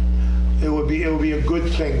 So it would be a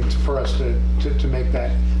good thing for us to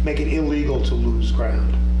make it illegal to lose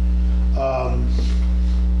ground.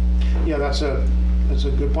 Yeah, that's a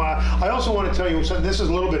good point. I also want to tell you, this is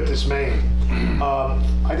a little bit dismaying.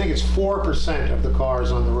 I think it's 4% of the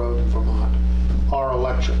cars on the road in Vermont are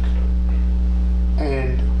electric.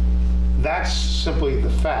 And that's simply the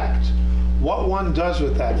fact. What one does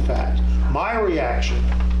with that fact, my reaction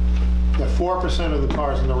that 4% of the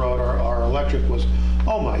cars on the road are electric was,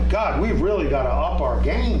 oh my God, we've really got to up our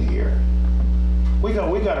game here. We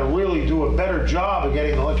got to really do a better job of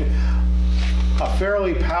getting electric. A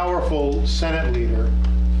fairly powerful Senate leader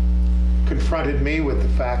confronted me with the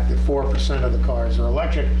fact that 4% of the cars are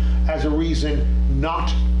electric as a reason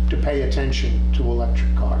not to pay attention to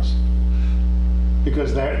electric cars,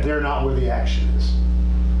 because they're not where the action is.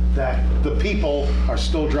 That the people are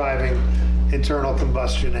still driving internal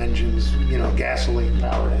combustion engines,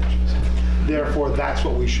 gasoline-powered engines. Therefore, that's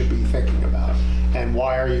what we should be thinking about. And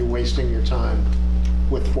why are you wasting your time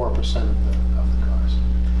with 4% of the cars?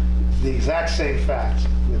 The exact same fact.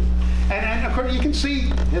 And of course, you can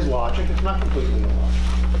see his logic. It's not completely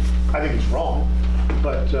illogical. I think he's wrong,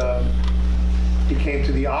 but he came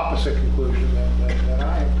to the opposite conclusion that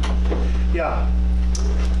I have. Yeah.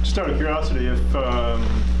 Just out of curiosity, if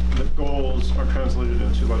the goals are translated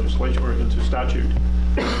into legislation or into statute,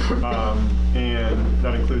 and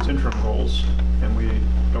that includes interim goals, and we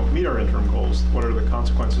don't meet our interim goals, what are the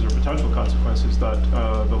consequences or potential consequences that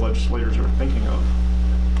the legislators are thinking of?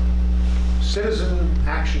 Citizen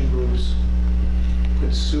action groups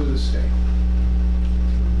could sue the state.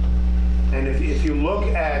 And if you look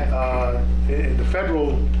at the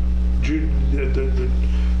federal, the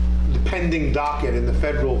pending docket in the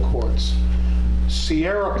federal courts,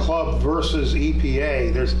 Sierra Club versus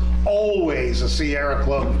EPA, there's always a Sierra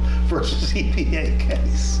Club versus EPA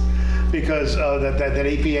case, because that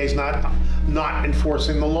EPA is not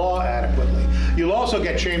enforcing the law adequately. You'll also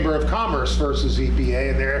get Chamber of Commerce versus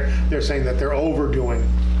EPA, and they're saying that they're overstating.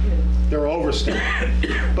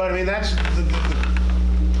 But I mean, that's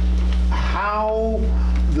how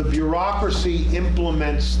the bureaucracy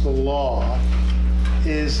implements the law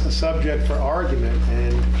is a subject for argument,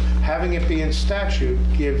 and having it be in statute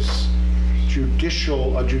gives a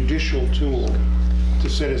judicial tool to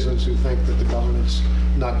citizens who think that the government's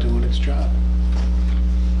not doing its job.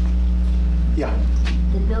 Yeah.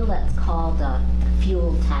 The bill that's called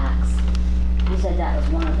fuel tax, you said that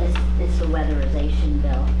was it's the weatherization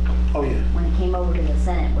bill. Oh yeah. When it came over to the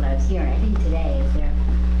Senate, what I was hearing, I think today, is they're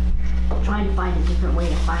trying to find a different way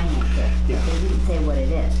to finance it. Yeah. They didn't say what it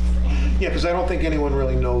is. Yeah, because I don't think anyone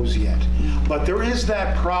really knows yet. But there is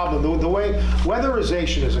that problem. The way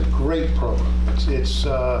weatherization is a great program. It's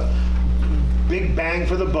big bang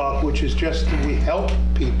for the buck, which is just that we help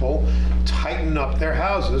people tighten up their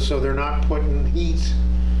houses so they're not putting heat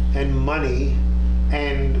and money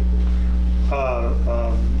and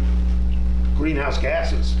greenhouse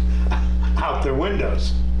gases out their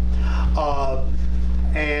windows.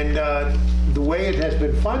 And the way it has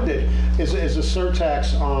been funded is a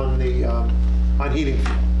surtax on the on heating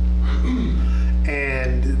fuel,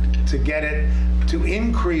 and to get it to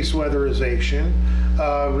increase weatherization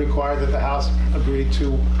required that the House agreed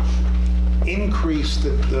to increase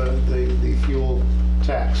the fuel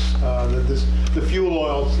tax, the fuel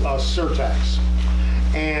oil surtax.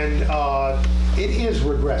 And it is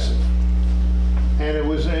regressive. And it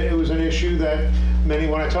was an issue that many,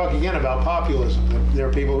 when I talk again about populism, there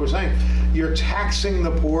are people who are saying, you're taxing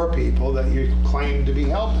the poor people that you claim to be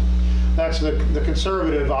helping. That's the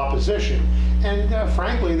conservative opposition. And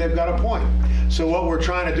frankly, they've got a point. So what we're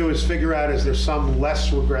trying to do is figure out, is there some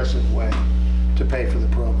less regressive way to pay for the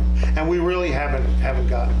program? And we really haven't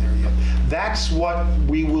gotten there yet. That's what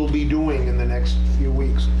we will be doing in the next few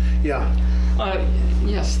weeks. Yeah.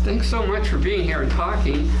 Yes, thanks so much for being here and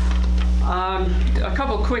talking. A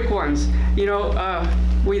couple quick ones. You know,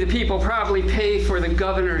 we the people probably pay for the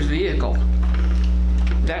governor's vehicle.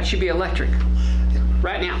 That should be electric.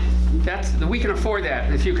 Right now. We can afford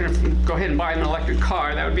that. If you can go ahead and buy an electric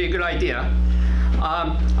car, that would be a good idea.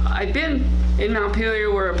 I've been in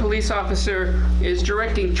Montpelier where a police officer is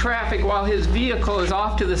directing traffic while his vehicle is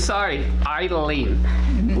off to the side, idling.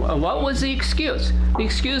 What was the excuse? The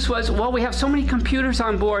excuse was, well, we have so many computers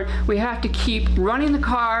on board, we have to keep running the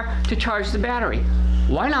car to charge the battery.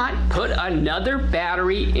 Why not put another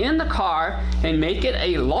battery in the car and make it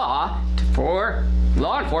a law for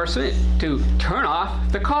law enforcement to turn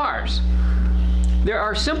off the cars? There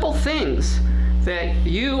are simple things that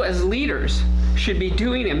you as leaders should be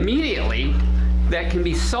doing immediately that can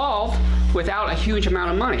be solved without a huge amount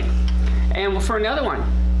of money. And for another one,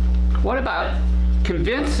 what about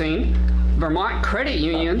convincing Vermont credit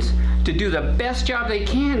unions to do the best job they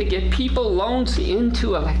can to get people loans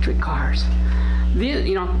into electric cars?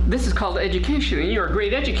 You know, this is called education, and you're a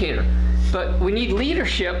great educator, but we need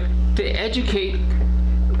leadership to educate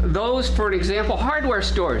those, for an example, hardware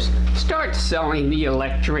stores. Start selling the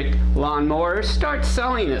electric lawnmowers, start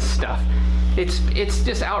selling this stuff. It's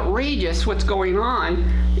just outrageous what's going on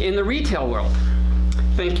in the retail world.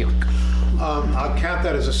 Thank you. I'll count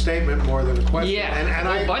that as a statement more than a question.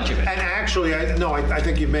 Yeah, a bunch of it. And actually, I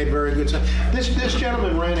think you've made very good sense. This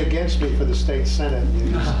gentleman ran against me for the state senate.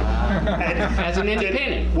 As an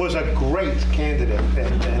independent. Was a great candidate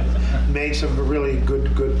and made some really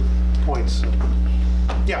good points. So,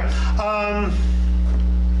 yeah,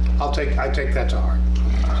 I take that to heart.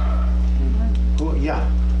 Yeah.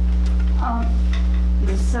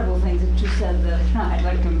 There's several things that you said that I'd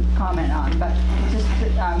like to comment on, but just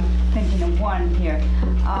thinking of one here.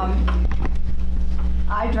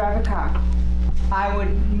 I drive a car. I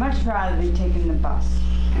would much rather be taking the bus.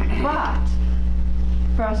 But,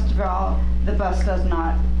 first of all, the bus does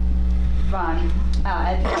not run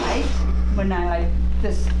at night.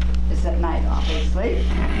 This is at night, obviously.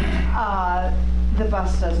 The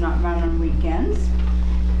bus does not run on weekends.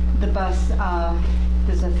 The bus,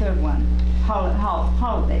 there's a third one,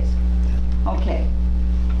 holidays. Okay,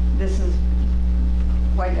 this is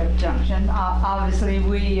White Oak Junction. Obviously,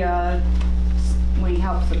 we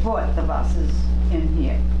help support the buses in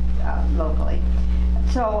here locally.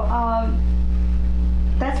 So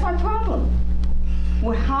that's my problem.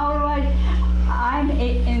 Well, how do I'm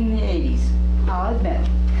in the 80s, I'll admit.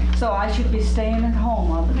 So I should be staying at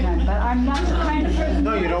home all the time, but I'm not the kind of person.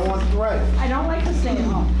 No, you don't want to, right. I don't like to stay at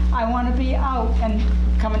home. I want to be out and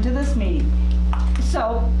coming to this meeting.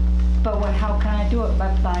 So, but how can I do it?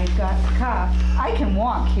 But I got the car. I can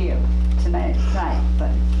walk here tonight,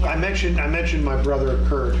 but yeah. I mentioned my brother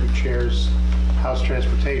Kurt, who chairs House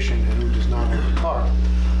Transportation and who does not have a car.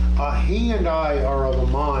 He and I are of a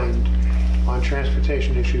mind on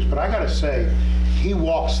transportation issues, but I got to say, he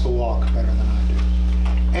walks the walk better than I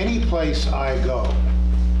do. Any place I go,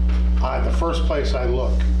 the first place I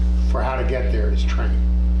look for how to get there is train.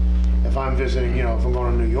 If I'm visiting, if I'm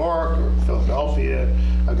going to New York or Philadelphia,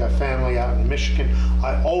 I've got family out in Michigan,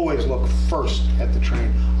 I always look first at the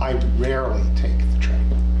train. I rarely take the train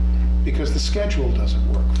because the schedule doesn't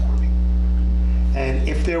work for me. And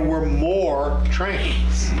if there were more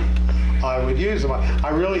trains, I would use them. I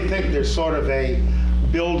really think there's sort of a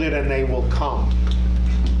build it and they will come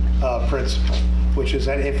principle, which is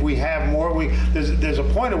that if we have more, there's a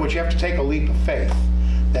point at which you have to take a leap of faith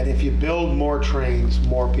that if you build more trains,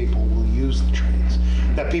 more people will use the trains.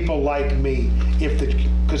 That people like me,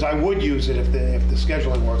 because I would use it if the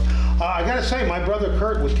scheduling worked. I got to say, my brother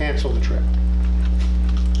Kurt would cancel the trip.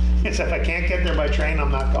 He said, if I can't get there by train,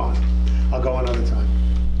 I'm not going. I'll go another time.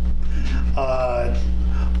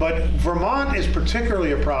 But Vermont is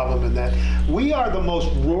particularly a problem in that we are the most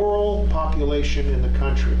rural population in the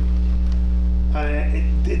country.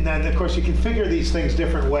 And of course, you can figure these things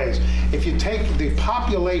different ways. If you take the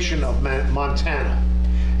population of Montana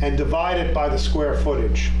and divide it by the square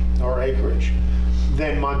footage or acreage,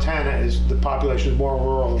 then Montana is, the population is more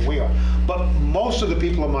rural than we are. But most of the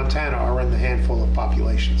people in Montana are in the handful of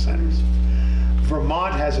population centers.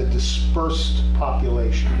 Vermont has a dispersed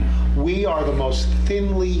population. We are the most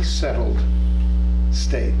thinly settled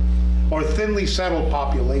state, or thinly settled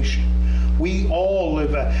population. We all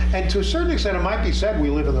live, and to a certain extent it might be said we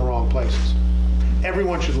live in the wrong places.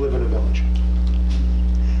 Everyone should live in a village.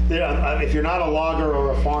 If you're not a logger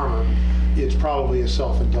or a farmer, it's probably a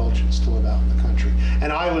self-indulgence to live out in the country.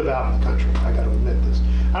 And I live out in the country, I got to admit this.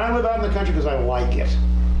 And I live out in the country because I like it.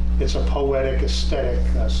 It's a poetic, aesthetic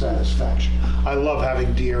satisfaction. I love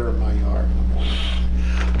having deer in my yard in the morning.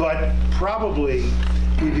 But probably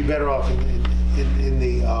we'd be better off in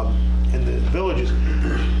the villages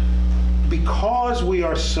because we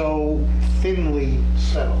are so thinly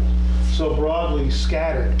settled, so broadly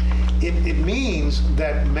scattered. It means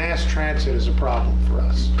that mass transit is a problem for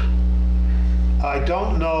us. I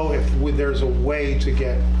don't know if there's a way to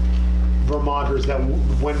get Vermonters that,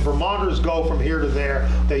 when Vermonters go from here to there,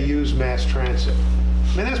 they use mass transit.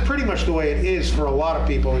 I mean, that's pretty much the way it is for a lot of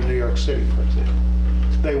people in New York City, for example.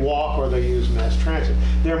 They walk or they use mass transit.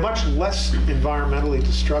 They're much less environmentally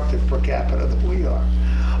destructive per capita than we are.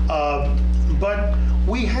 But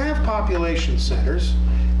we have population centers,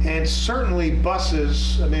 and certainly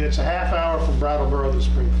buses. I mean, it's a half hour from Brattleboro to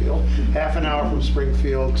Springfield, half an hour from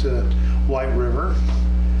Springfield to White River,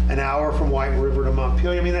 an hour from White River to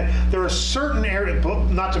Montpelier. I mean, there are certain areas,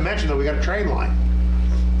 not to mention that we got a train line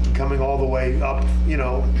coming all the way up, you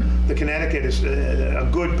know, the Connecticut is a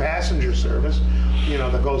good passenger service, you know,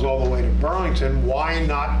 that goes all the way to Burlington. Why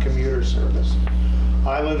not commuter service?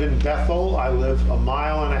 I live in Bethel. I live 1.5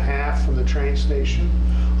 miles from the train station.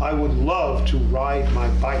 I would love to ride my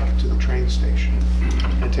bike to the train station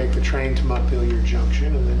and take the train to Montpelier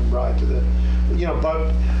Junction and then ride to the, you know,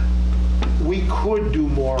 but we could do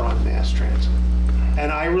more on mass transit.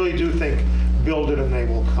 And I really do think build it and they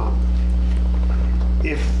will come.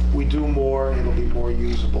 If we do more, it'll be more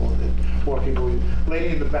usable and then more people will use.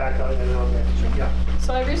 Lady in the back, I know that. Yeah.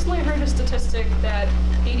 So I recently heard a statistic that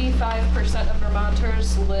 85% of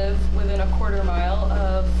Vermonters live within a quarter mile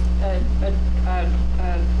of a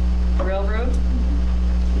railroad,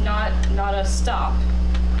 not a stop,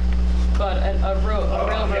 but a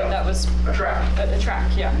railroad yeah. that was A track. A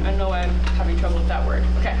track. Yeah, I know I'm having trouble with that word.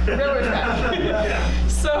 Okay, railroad track. Yeah.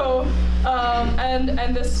 So,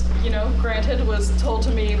 and this, you know, granted, was told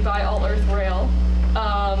to me by All Earth Rail,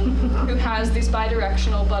 who has these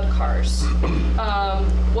bi-directional bud cars.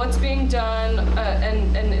 What's being done,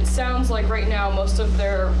 and it sounds like right now most of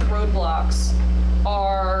their roadblocks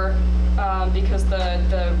are because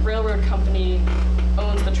the railroad company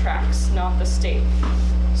owns the tracks, not the state.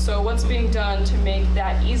 So what's being done to make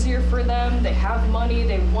that easier for them? They have money,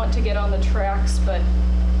 they want to get on the tracks, but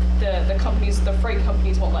the companies, the freight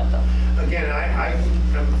companies won't let them. Again, I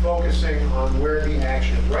am focusing on where the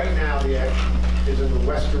action is. Right now, the action is in the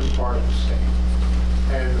western part of the state,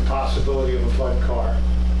 and the possibility of a bud car,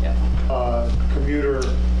 Yeah. Commuter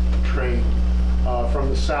train from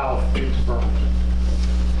the south into Burlington.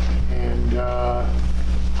 And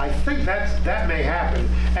I think that may happen,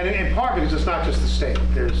 and in part because it's not just the state.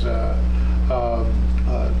 There's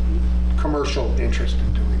commercial interest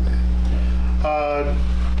in doing that.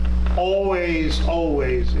 Always,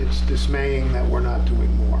 it's dismaying that we're not doing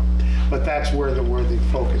more. But that's where the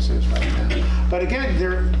focus is right now. But again,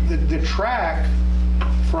 the track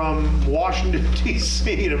from Washington,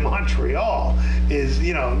 D.C. to Montreal is,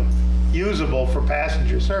 you know, usable for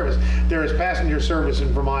passenger service. There is passenger service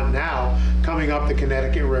in Vermont now coming up the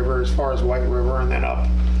Connecticut River as far as White River and then up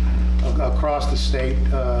across the state,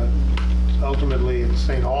 ultimately in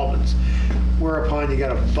St. Albans, whereupon you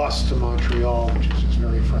got a bus to Montreal, which is just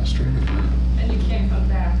very frustrating. And you can't come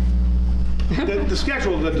back. The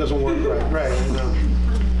schedule doesn't work right. No.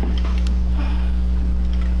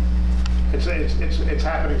 It's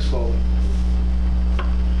happening slowly.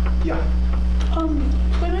 Yeah.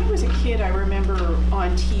 When I was a kid, I remember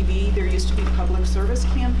on TV there used to be public service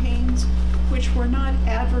campaigns, which were not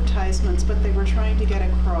advertisements, but they were trying to get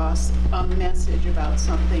across a message about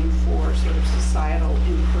something for sort of societal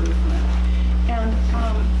improvement. And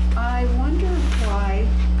I wonder why,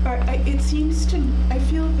 I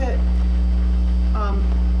feel that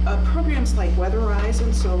programs like Weatherize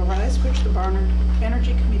and Solarize, which the Barnard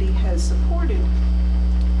Energy Committee has supported,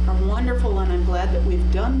 are wonderful, and I'm glad that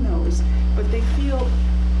we've done those, but they feel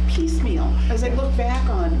piecemeal. As I look back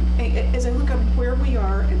on, as I look at where we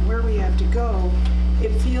are and where we have to go,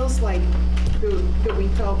 it feels like that we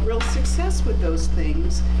felt real success with those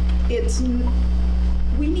things.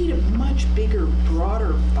 We need a much bigger,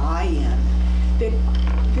 broader buy-in. That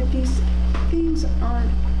these things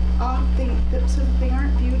aren't so that they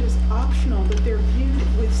aren't viewed as optional, but they're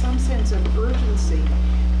viewed with some sense of urgency.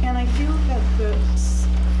 And I feel that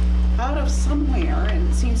out of somewhere, and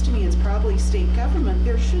it seems to me it's probably state government,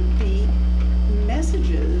 there should be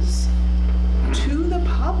messages to the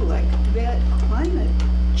public that climate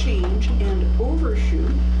change and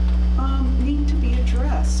overshoot need to be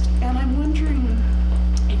addressed. And I'm wondering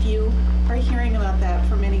if you are hearing about that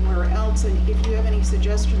from anywhere else, and if you have any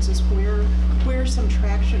suggestions as where some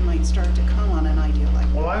traction might start to come on an idea like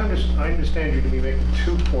that. Well, I understand you to be making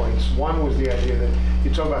 2 points. One was the idea that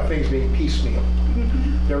you talk about things being piecemeal.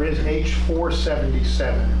 Mm-hmm. There is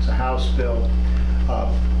H477. It's a House bill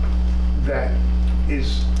that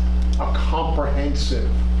is a comprehensive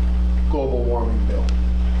global warming bill.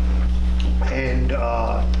 And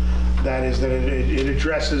that is that it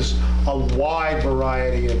addresses a wide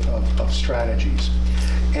variety of strategies.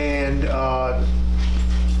 And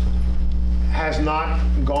has not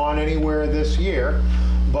gone anywhere this year,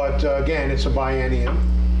 but again, it's a biennium,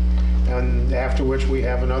 and after which we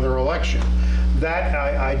have another election. That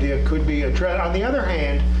idea could be addressed. On the other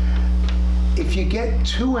hand, if you get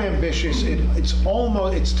too ambitious, it's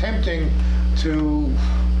tempting to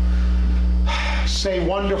say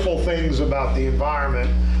wonderful things about the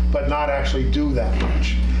environment, but not actually do that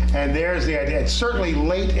much. And there's the idea. It's certainly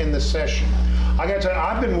late in the session. I got to tell you,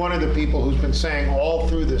 I've been one of the people who's been saying all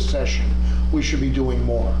through this session, we should be doing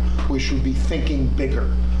more. We should be thinking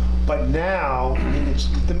bigger. But now, it's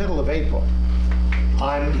the middle of April.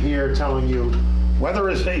 I'm here telling you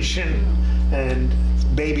weatherization and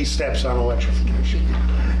baby steps on electrification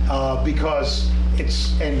because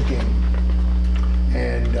it's endgame.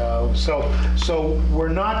 And so we're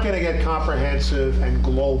not going to get comprehensive and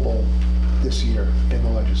global this year in the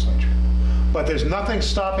legislature. But there's nothing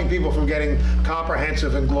stopping people from getting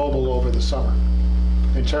comprehensive and global over the summer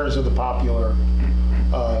in terms of the popular,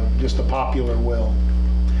 just the popular will.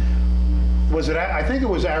 I think it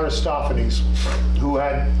was Aristophanes who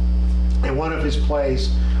had, in one of his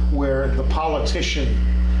plays, where the politician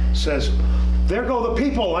says, "There go the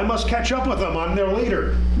people, I must catch up with them, I'm their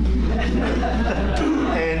leader."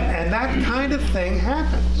 and that kind of thing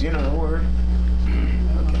happens,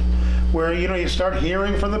 where you start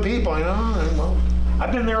hearing from the people, well,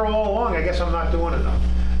 I've been there all along, I guess I'm not doing enough.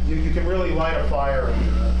 You can really light a fire in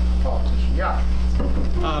a politician. Yeah.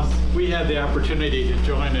 We had the opportunity to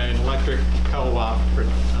join an electric co-op,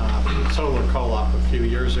 solar co-op a few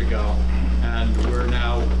years ago, and we're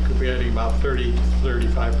now getting about 30 to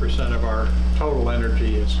 35% of our total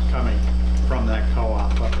energy is coming from that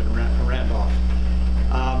co-op up in Randolph.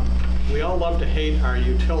 We all love to hate our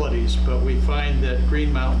utilities, but we find that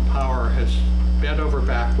Green Mountain Power has bent over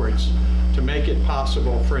backwards to make it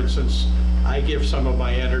possible. For instance, I give some of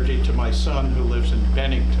my energy to my son who lives in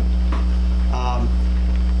Bennington.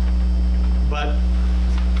 But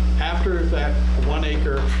after that 1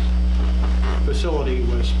 acre facility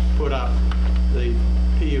was put up, the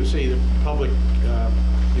PUC, the Public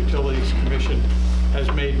Utilities Commission,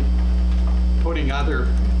 has made putting other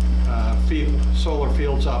solar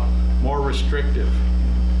fields up more restrictive,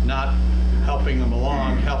 not helping them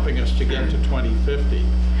along, helping us to get to 2050.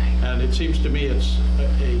 And it seems to me it's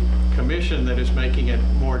a commission that is making it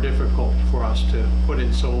more difficult for us to put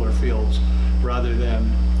in solar fields rather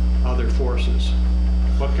than other forces.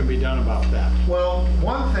 What can be done about that? Well,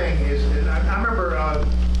 one thing is, I remember,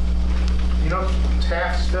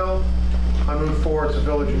 Taft'sville on Route 4, it's a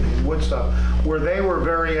village in Woodstock, where they were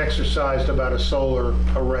very exercised about a solar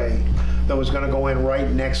array that was going to go in right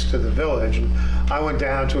next to the village. And I went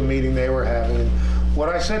down to a meeting they were having, and what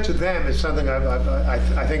I said to them is something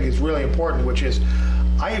I think is really important, which is,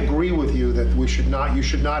 I agree with you that you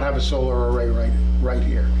should not have a solar array right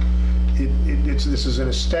here. This is an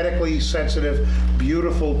aesthetically sensitive,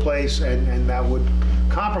 beautiful place, and that would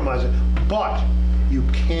compromise it. But you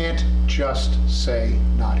can't just say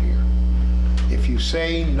not here. If you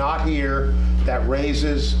say not here, that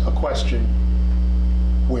raises a question: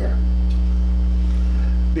 where?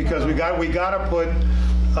 Because we got to put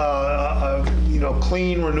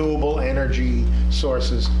clean, renewable energy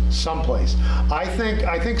sources someplace. I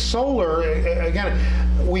think solar, again,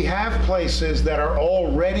 we have places that are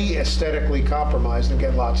already aesthetically compromised and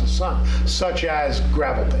get lots of sun, such as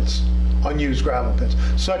gravel pits, unused gravel pits,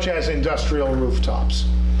 such as industrial rooftops.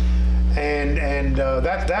 And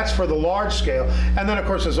that's for the large scale. And then, of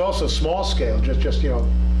course, there's also small scale, just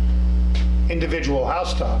individual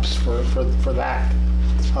housetops for that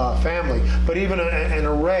family. But even an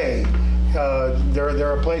array,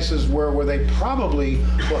 there are places where they probably,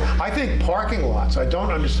 well, I think parking lots. I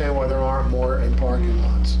don't understand why there aren't more in parking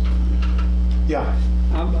lots. Yeah.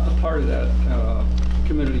 I'm a part of that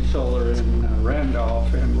community solar in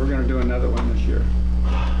Randolph, and we're going to do another one this year.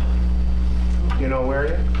 You know where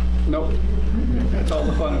yet? Nope. That's all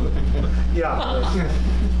the fun of it. Yeah.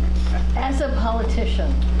 As a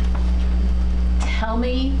politician, tell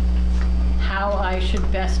me how I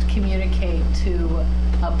should best communicate to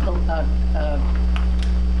a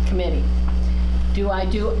committee. Do I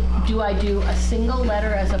do a single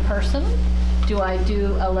letter as a person? Do I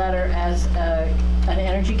do a letter as an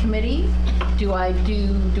energy committee? Do I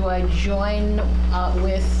join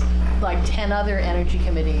with like 10 other energy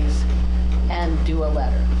committees and do a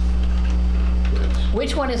letter?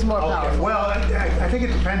 Which one is more powerful? Okay. Well, I think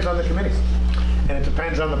it depends on the committees. And it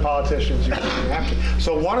depends on the politicians you have to.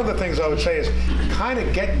 So one of the things I would say is kind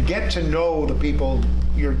of get to know the people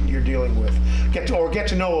you're dealing with. Get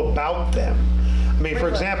to know about them. I mean, for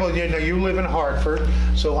example, you live in Hartford,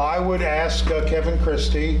 so I would ask Kevin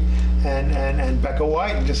Christie and Becca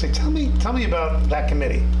White and just say, tell me about that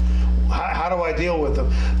committee. How do I deal with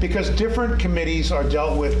them? Because different committees are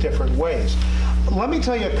dealt with different ways. Let me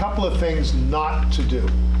tell you a couple of things not to do,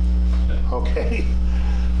 okay?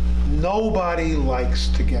 Nobody likes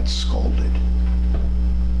to get scolded.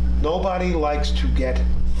 Nobody likes to get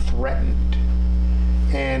threatened.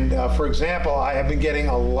 And for example, I have been getting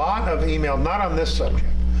a lot of emails, not on this subject,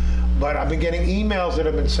 but I've been getting emails that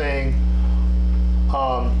have been saying,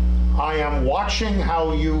 I am watching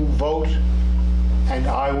how you vote and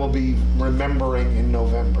I will be remembering in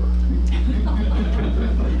November.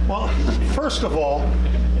 Well, first of all,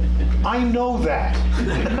 I know that.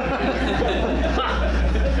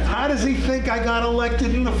 How does he think I got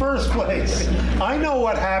elected in the first place? I know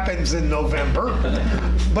what happens in November.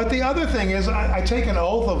 But the other thing is, I take an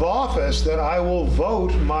oath of office that I will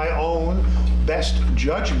vote my own best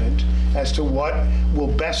judgment as to what will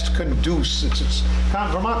best conduce.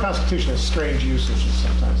 Vermont Constitution has strange usages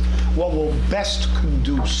sometimes. What will best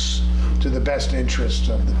conduce to the best interests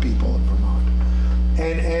of the people of Vermont.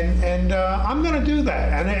 And I'm going to do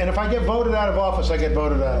that. And if I get voted out of office, I get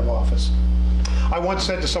voted out of office. I once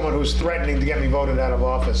said to someone who was threatening to get me voted out of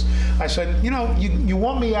office, I said, you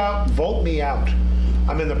want me out, vote me out.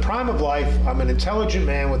 I'm in the prime of life. I'm an intelligent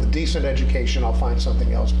man with a decent education. I'll find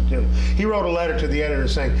something else to do. He wrote a letter to the editor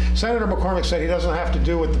saying, Senator McCormack said he doesn't have to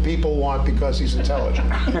do what the people want because he's intelligent.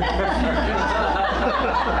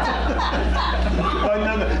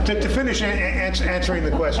 To finish answering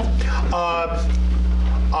the question,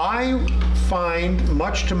 I find,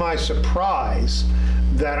 much to my surprise,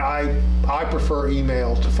 that I prefer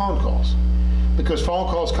email to phone calls, because phone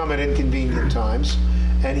calls come at inconvenient times,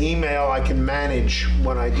 and email I can manage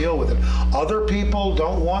when I deal with it. Other people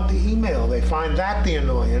don't want the email. They find that the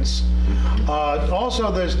annoyance.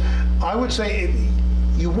 Also, I would say,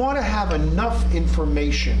 you want to have enough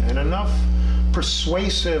information and enough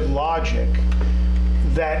persuasive logic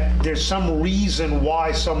that there's some reason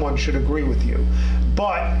why someone should agree with you.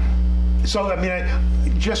 But, so, I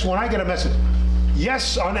mean, just when I get a message,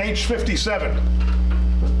 yes, on age 57.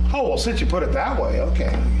 Oh, well, since you put it that way,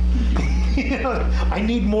 okay. I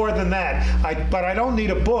need more than that. But I don't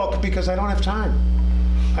need a book because I don't have time.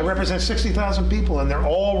 I represent 60,000 people, and they're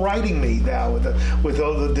all writing me now with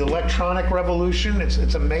the electronic revolution.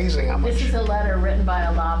 It's amazing how much. This is a letter written by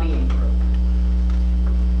a lobbying group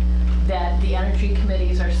that the energy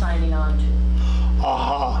committees are signing on to.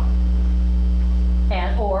 Aha.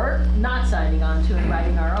 Or not signing on to and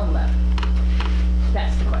writing our own letter.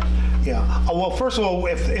 That's the question. Yeah. Well, first of all,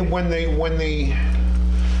 when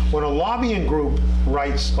a lobbying group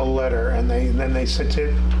writes a letter and then they send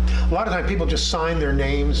it, a lot of times people just sign their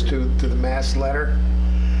names to the mass letter,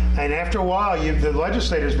 and after a while, the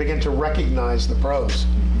legislators begin to recognize the pros,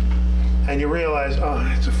 and you realize, oh,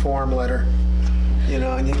 it's a form letter,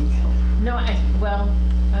 And no, I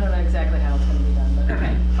don't know exactly how it's going to be done, but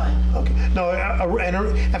okay, fine. Okay. No,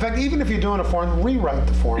 in fact, even if you're doing a form, rewrite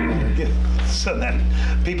the form letter so that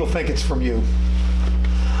people think it's from you.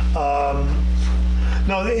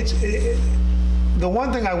 No, the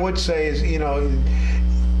one thing I would say is,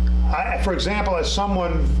 for example, as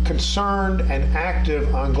someone concerned and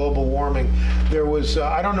active on global warming, there was,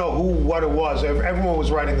 I don't know what it was, everyone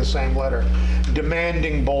was writing the same letter,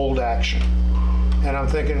 demanding bold action. And I'm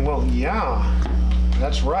thinking, well, yeah,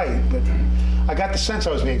 that's right, but I got the sense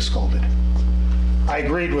I was being scolded. I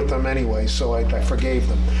agreed with them anyway, so I forgave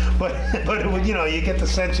them. But you get the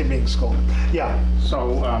sense you're being scolded. Yeah.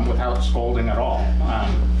 So without scolding at all,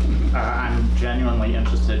 I'm genuinely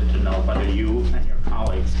interested to know whether you and your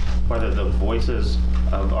colleagues, whether the voices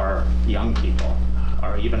of our young people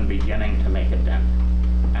are even beginning to make a dent.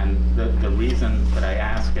 And the reason that I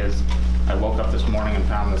ask is, I woke up this morning and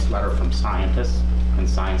found this letter from scientists in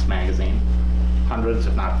Science magazine. Hundreds,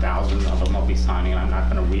 if not thousands of them will be signing, and I'm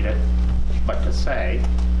not going to read it, but to say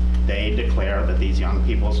they declare that these young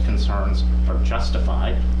people's concerns are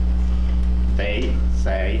justified. They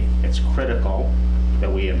say it's critical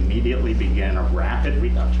that we immediately begin a rapid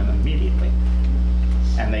reduction immediately.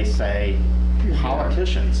 And they say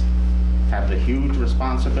politicians have the huge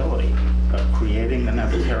responsibility of creating the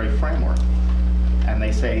necessary framework. And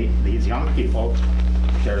they say these young people,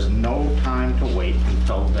 there's no time to wait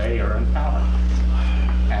until they are in power.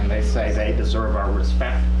 And they say they deserve our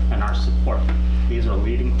respect and our support. These are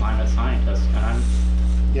leading climate scientists, and I'm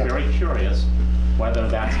very curious whether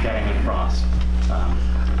that's getting across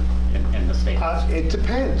in the state. It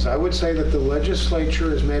depends. I would say that the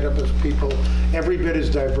legislature is made up of people every bit as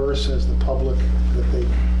diverse as the public that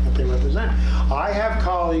they represent. I have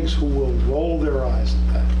colleagues who will roll their eyes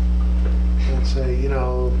at that and say, you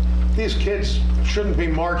know, these kids shouldn't be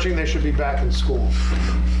marching, they should be back in school.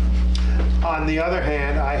 On the other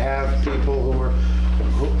hand, I have people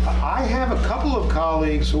I have a couple of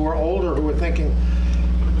colleagues who are older who are thinking,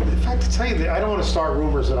 in fact, to tell you, I don't want to start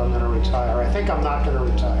rumors that I'm going to retire. I think I'm not going to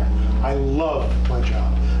retire. I love my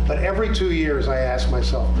job. But every 2 years I ask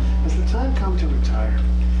myself, has the time come to retire?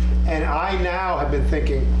 And I now have been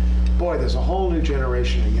thinking, boy, there's a whole new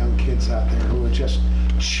generation of young kids out there who are just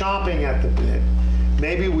chomping at the bit.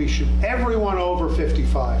 Maybe we should, everyone over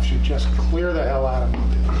 55 should just clear the hell out of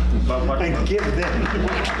Mobile and give them.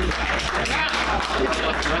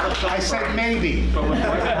 I said maybe. But what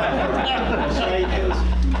I say is,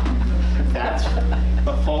 that's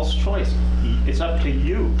a false choice. It's up to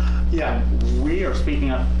you. Yeah. And we are speaking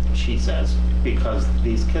up, she says, because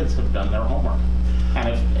these kids have done their homework. And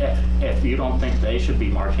if you don't think they should be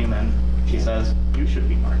marching, then she says you should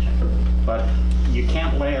be marching. But you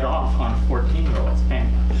can't lay it off on 14-year-olds,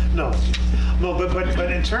 can you? No,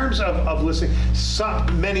 but in terms of listening,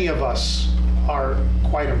 many of us are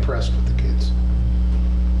quite impressed with the kids.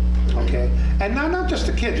 Okay, and not just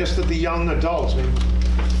the kids, just the young adults. I mean,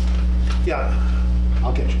 yeah,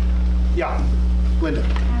 I'll get you. Yeah, Linda.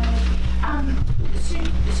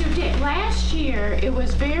 So Dick, last year it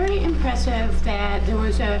was very impressive that there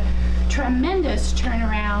was a tremendous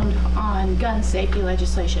turnaround on gun safety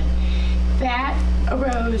legislation. That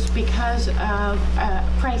arose because of a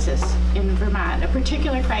crisis in Vermont, a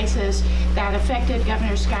particular crisis that affected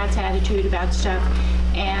Governor Scott's attitude about stuff,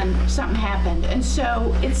 and something happened. And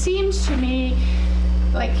so it seems to me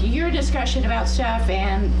like your discussion about stuff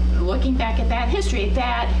and looking back at that history,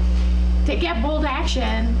 that to get bold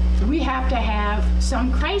action, we have to have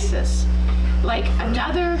some crisis, like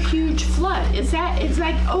another huge flood. It's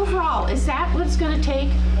like overall, is that what it's going to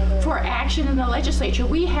take for action in the legislature?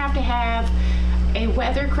 We have to have a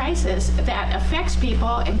weather crisis that affects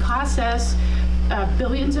people and costs us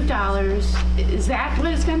billions of dollars. Is that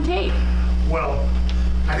what it's going to take? Well,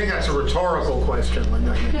 I think that's a rhetorical question,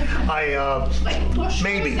 Linda.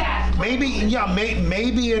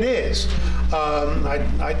 Maybe it is.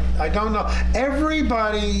 I don't know.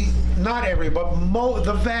 Everybody, not everybody, but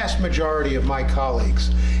the vast majority of my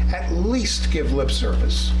colleagues at least give lip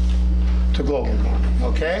service to global warming.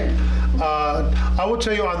 Okay. I will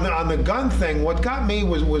tell you on the gun thing. What got me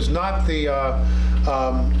was not the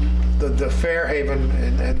Fairhaven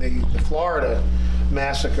and the Florida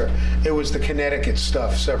massacre. It was the Connecticut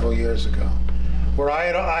stuff several years ago, where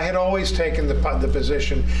I had always taken the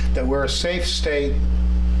position that we're a safe state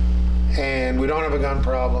and we don't have a gun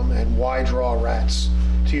problem, and why draw rats,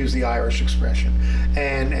 to use the Irish expression.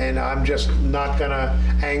 And I'm just not gonna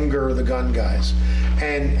anger the gun guys.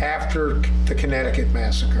 And after the Connecticut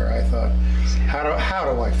massacre, I thought, how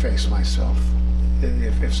do I face myself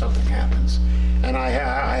if something happens? And I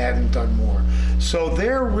hadn't done more. So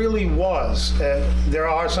there really was, there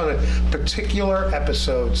are some particular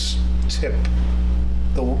episodes tip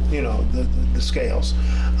the scales.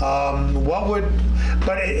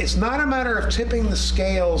 But it's not a matter of tipping the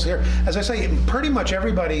scales here. As I say, pretty much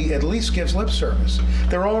everybody at least gives lip service.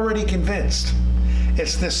 They're already convinced.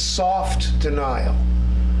 It's this soft denial.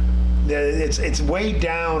 It's way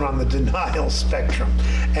down on the denial spectrum.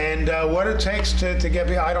 And what it takes to get,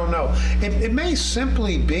 I don't know. It may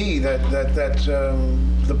simply be that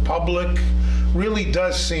the public really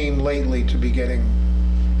does seem lately to be getting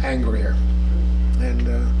angrier. And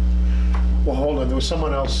well, hold on. There was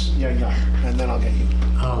someone else. Yeah, and then I'll get you.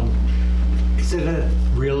 Isn't it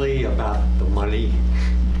really about the money?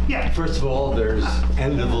 Yeah. First of all, there's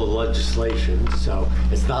end of the legislation, so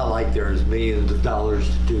it's not like there's millions of dollars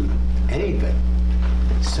to do anything.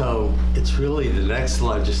 So it's really the next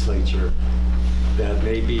legislature that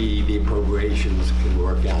maybe the appropriations can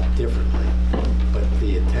work out differently. But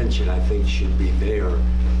the attention, I think, should be there,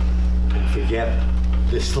 and forget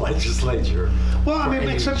this legislature Well, I for mean,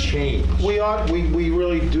 any except change. we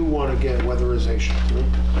really do want to get weatherization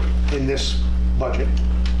through in this budget,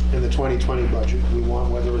 in the 2020 budget. We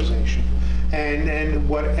want weatherization. And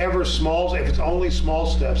whatever small, if it's only small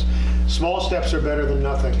steps are better than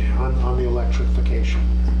nothing on the electrification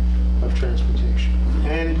of transportation.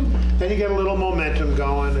 And then you get a little momentum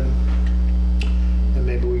going, and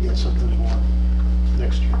maybe we get something more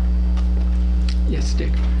next year. Yes,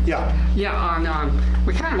 Dick. Yeah. Yeah,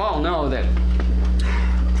 we kind of all know that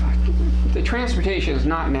the transportation is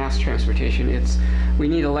not mass transportation. We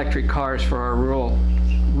need electric cars for our rural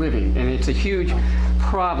living, and it's a huge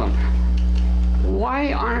problem.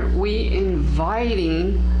 Why aren't we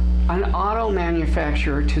inviting an auto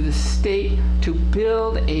manufacturer to the state to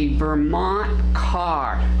build a Vermont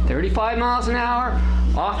car? 35 miles an hour,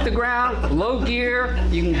 off the ground, low gear,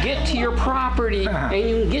 you can get to your property and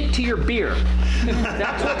you can get to your beer.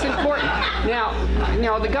 That's what's important.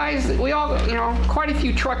 Now, the guys, we all, quite a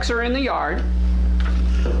few trucks are in the yard,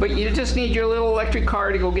 but you just need your little electric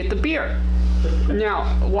car to go get the beer. Now,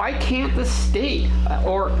 why can't the state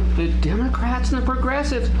or the Democrats and the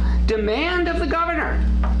progressives demand of the governor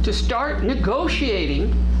to start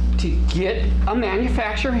negotiating to get a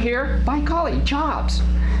manufacturer here by golly, jobs?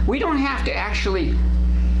 We don't have to actually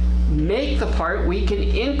make the part. We can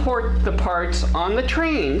import the parts on the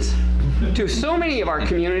trains to so many of our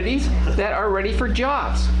communities that are ready for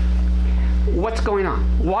jobs. What's going on?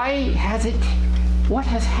 What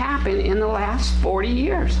has happened in the last 40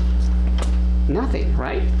 years? Nothing,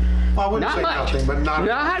 right? Well, I wouldn't Not say much. nothing, but not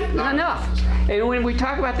enough. And when we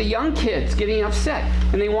talk about the young kids getting upset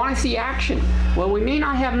and they want to see action, well, we may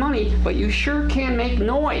not have money, but you sure can make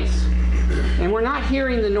noise. And we're not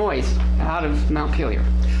hearing the noise out of Montpelier.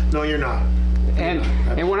 No, you're not.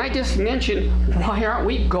 And when I just mentioned, why aren't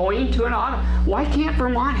we going to an auto? Why can't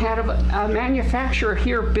Vermont have a manufacturer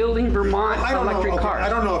here building Vermont electric cars? I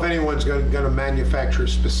don't know if anyone's going to manufacture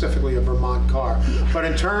specifically a Vermont car, but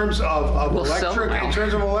in terms of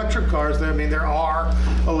electric cars, there are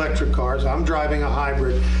electric cars. I'm driving a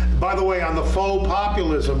hybrid. By the way, on the faux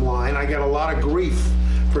populism line, I get a lot of grief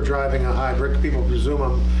for driving a hybrid. People presume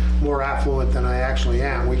I'm more affluent than I actually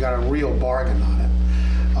am. We got a real bargain on it.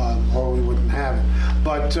 Or we wouldn't have it.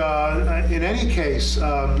 But in any case,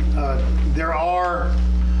 there are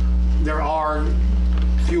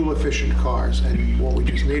fuel-efficient cars, and what we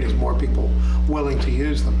just need is more people willing to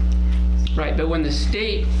use them. Right, but when the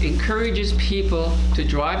state encourages people to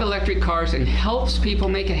drive electric cars and helps people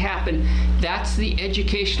make it happen, that's the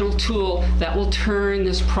educational tool that will turn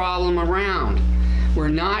this problem around. We're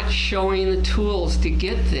not showing the tools to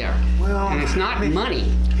get there. Well, and it's not money.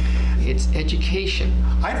 It's education.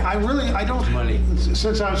 I don't. Money.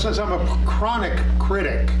 Since I'm a chronic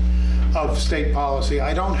critic of state policy,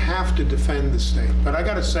 I don't have to defend the state. But I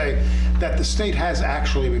got to say that the state has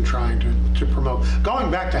actually been trying to promote, going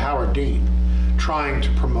back to Howard Dean, trying to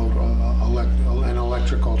promote an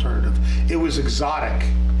electric alternative. It was exotic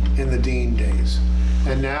in the Dean days,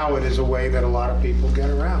 and now it is a way that a lot of people get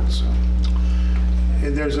around. So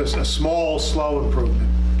and there's a small, slow improvement.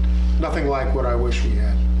 Nothing like what I wish we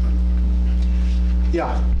had.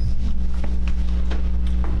 Yeah.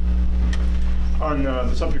 On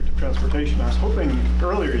the subject of transportation, I was hoping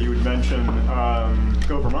earlier you would mention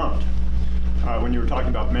Go Vermont when you were talking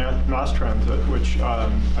about mass transit, which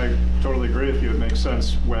I totally agree with you. It makes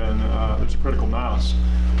sense when there's a critical mass.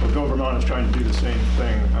 Well, Go Vermont is trying to do the same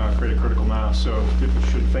thing, create a critical mass, so people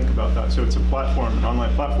should think about that. So it's a platform, an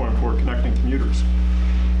online platform for connecting commuters.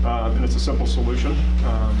 And it's a simple solution.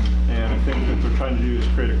 And I think what they're trying to do is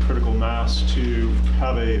create a critical mass to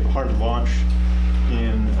have a hard launch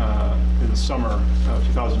in the summer of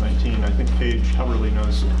 2019. I think Paige Heverly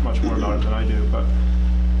knows much more about it than I do, but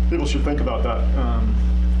people should think about that.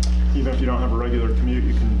 Even if you don't have a regular commute,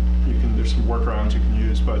 you can. There's some workarounds you can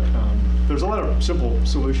use, but there's a lot of simple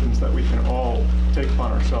solutions that we can all take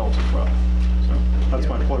upon ourselves as well. So that's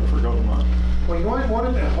my plug for Go Vermont. Well, you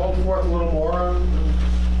wanted to hold forth a little more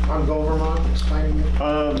on Go Vermont, explaining it?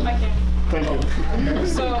 I can. Thank you.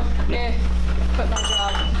 So, put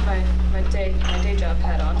my day job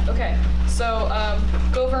hat on. Okay, so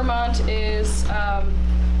Go Vermont is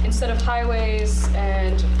instead of highways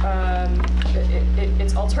and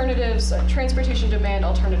it's alternatives, transportation demand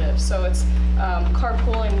alternatives. So it's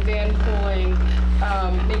carpooling, van pooling,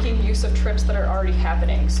 making use of trips that are already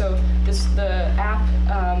happening. So the app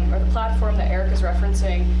or the platform that Eric is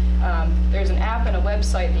referencing, there's an app and a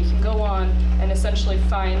website that you can go on and essentially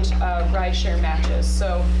find rideshare matches.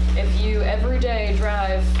 So if you every day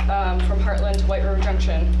drive from Heartland to White River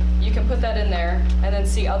Junction, you can put that in there and then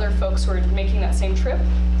see other folks who are making that same trip,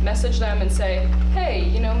 message them and say, hey,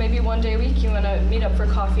 you know, maybe one day a week you want to meet up for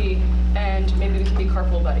coffee and maybe we can be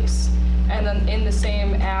carpool buddies. And then in the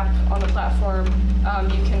same app on the platform,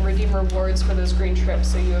 you can redeem rewards for those green trips.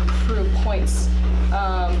 So you accrue points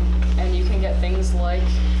and you can get things like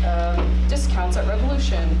discounts at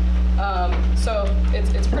Revolution. So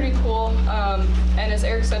it's pretty cool. And as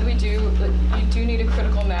Eric said, you do need a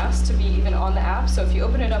critical mass to be even on the app. So if you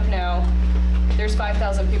open it up now, there's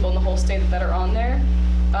 5,000 people in the whole state that are on there.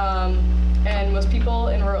 And most people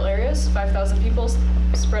in rural areas, 5,000 people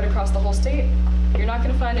spread across the whole state, you're not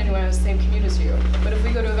going to find anyone who has the same commute as you. But if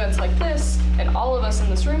we go to events like this, and all of us in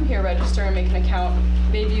this room here register and make an account,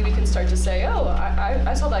 maybe we can start to say, oh,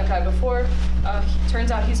 I saw that guy before.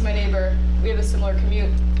 Turns out he's my neighbor. We have a similar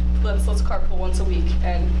commute. Let's carpool once a week.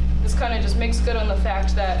 And this kind of just makes good on the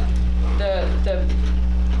fact that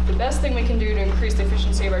the best thing we can do to increase the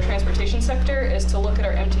efficiency of our transportation sector is to look at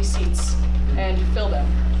our empty seats and fill them.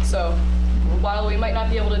 So while we might not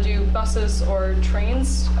be able to do buses or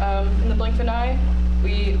trains in the blink of an eye,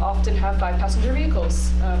 we often have 5-passenger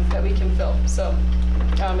vehicles that we can fill. So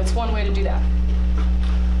it's one way to do that.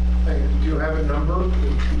 Hey, do you have a number?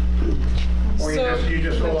 Or you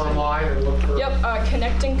just go online and look for... Yep,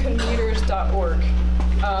 connectingcommuters.org.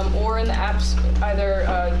 Or in the apps, either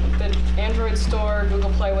the Android store,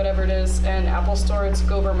 Google Play, whatever it is, and Apple Store, it's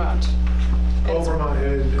Go Vermont. Go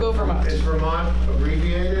Vermont. Go Vermont. Is Vermont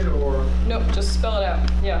abbreviated or? Nope, just spell it out.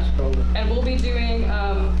 Yeah. Spell it. And we'll be doing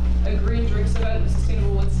a green drinks event at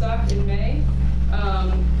Sustainable Woodstock in May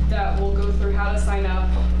that will go through how to sign up,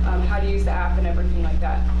 how to use the app, and everything like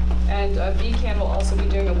that. And VCAN will also be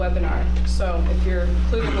doing a webinar. So if you're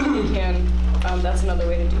included with VCAN, that's another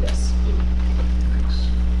way to do this. Thanks.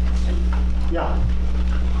 Yeah.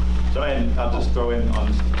 So, and I'll just throw in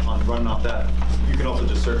on running off that, you can also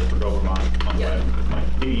just search for Go Vermont on the web. It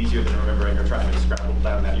might be easier than remembering or trying to scramble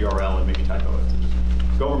down that URL and maybe typo it. So just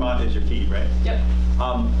Go Vermont is your key, right? Yep.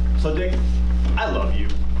 So Dick, I love you.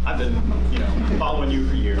 I've been, following you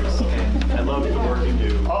for years, and I love the work you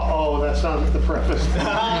do. Uh-oh, that's not the preface.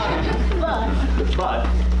 But,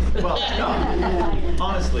 well, no,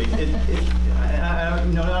 honestly, I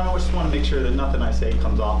just want to make sure that nothing I say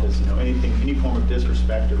comes off as, any form of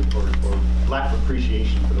disrespect or lack of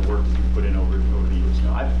appreciation for the work that you've put in over the years.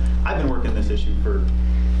 I've been working this issue for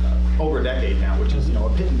over a decade now, which is, a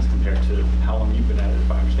pittance compared to how long you've been at it, if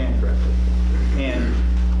I understand correctly.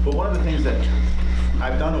 But one of the things that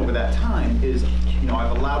I've done over that time is,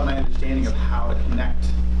 I've allowed my understanding of how to connect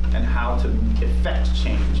and how to effect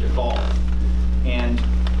change evolve. And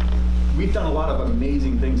we've done a lot of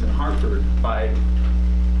amazing things in Hartford by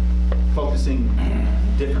focusing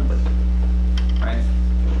differently, right?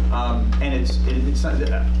 And it's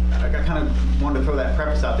I kind of wanted to throw that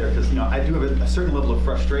preface out there because I do have a certain level of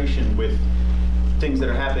frustration with things that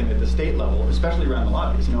are happening at the state level, especially around the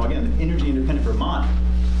lobbies. Again, the Energy Independent Vermont,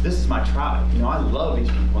 this is my tribe. I love these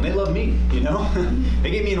people, and they love me. They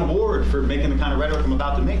gave me an award for making the kind of rhetoric I'm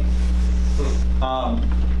about to make.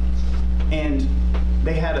 And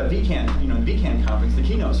they had a VCAN, VCAN conference, the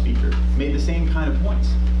keynote speaker made the same kind of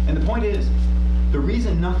points. And the point is, the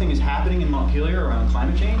reason nothing is happening in Montpelier around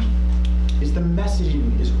climate change is the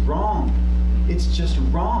messaging is wrong. It's just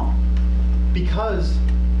wrong. Because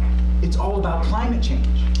it's all about climate change,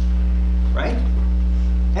 right?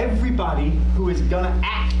 Everybody who is gonna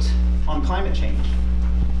act on climate change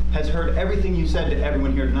has heard everything you said to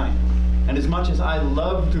everyone here tonight. And as much as I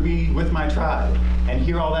love to be with my tribe and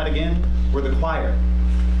hear all that again, we're the choir.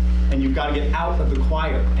 And you've got to get out of the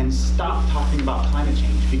choir and stop talking about climate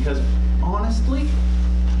change because honestly,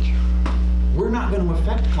 we're not going to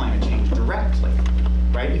affect climate change directly,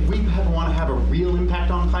 right? If we want to have a real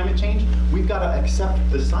impact on climate change, we've got to accept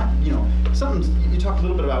the science. Something you talked a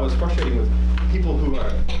little bit about was frustrating with people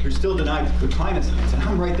who still deny the climate science, and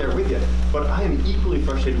I'm right there with you. But I am equally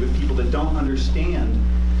frustrated with people that don't understand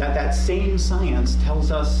that same science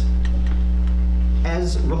tells us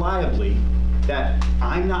as reliably that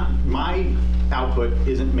my output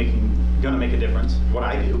isn't going to make a difference, what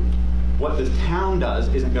I do. What the town does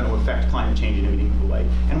isn't going to affect climate change in a meaningful way.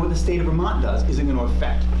 And what the state of Vermont does isn't going to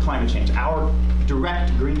affect climate change, our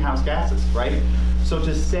direct greenhouse gases, right? So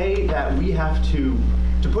to say that we have to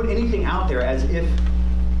to put anything out there as if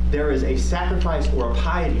there is a sacrifice or a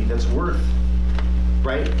piety that's worth,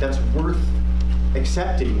 right? That's worth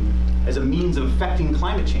accepting as a means of affecting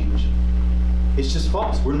climate change. It's just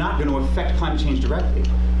false. We're not going to affect climate change directly.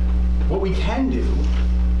 What we can do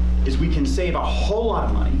is we can save a whole lot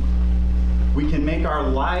of money. We can make our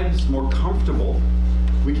lives more comfortable.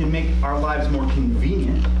 We can make our lives more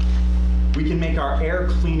convenient. We can make our air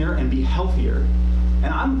cleaner and be healthier.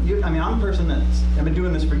 And I'm a person I've been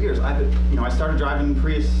doing this for years. I started driving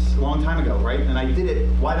Prius a long time ago, right? And I did it.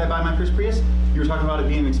 Why did I buy my first Prius? You were talking about it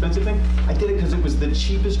being an expensive thing. I did it because it was the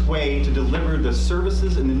cheapest way to deliver the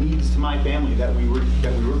services and the needs to my family that we were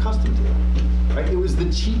accustomed to. Right? It was the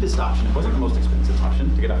cheapest option. It wasn't the most expensive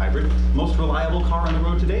option to get a hybrid. Most reliable car on the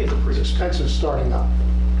road today is a Prius. It's expensive starting up.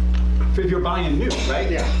 If you're buying new, right?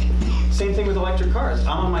 Yeah. Same thing with electric cars.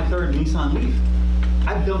 I'm on my third Nissan Leaf.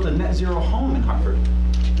 I built a net zero home in Hartford.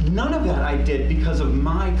 None of that I did because of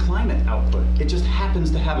my climate output. It just happens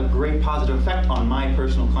to have a great positive effect on my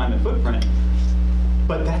personal climate footprint.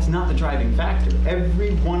 But that's not the driving factor.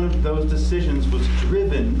 Every one of those decisions was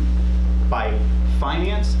driven by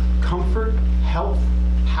finance, comfort, health.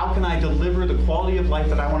 How can I deliver the quality of life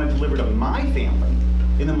that I want to deliver to my family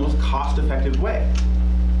in the most cost-effective way,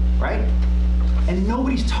 right? And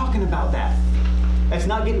nobody's talking about that. That's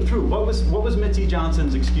not getting through. What was Mitzi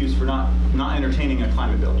Johnson's excuse for not entertaining a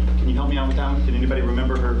climate bill? Can you help me out with that one? Can anybody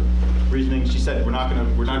remember her reasoning? She said we're not gonna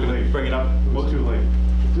bring it up. It was too late.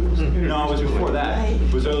 No, it was before that.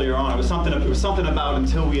 It was earlier on. It was something about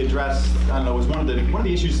until we address. I don't know. It was one of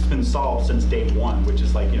the issues that's been solved since day one, which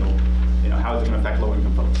is like how is it going to affect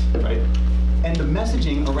low-income folks, right? And the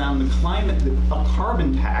messaging around the climate, a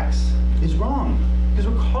carbon tax, is wrong because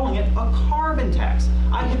we're calling it a carbon tax.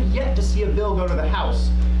 I have yet to see a bill go to the House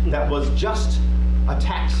that was just a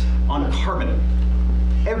tax on carbon.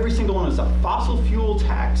 Every single one is a fossil fuel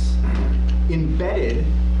tax embedded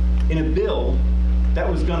in a bill that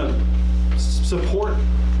was going to support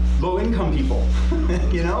low-income people,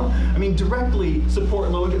 directly support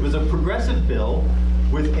low-income. It was a progressive bill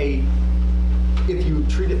with if you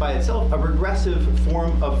treat it by itself, a regressive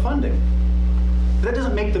form of funding. But that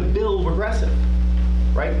doesn't make the bill regressive,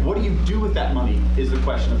 right? What do you do with that money is the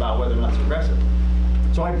question about whether or not it's regressive.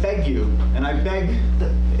 So I beg you, and I beg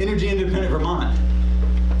Energy Independent Vermont,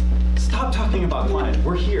 stop talking about climate.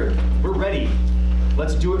 We're here, we're ready.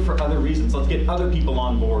 Let's do it for other reasons. Let's get other people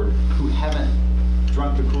on board who haven't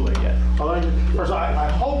drunk the Kool-Aid yet. Well, first, I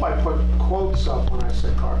hope I put quotes up when I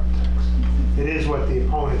say carbon tax. It is what the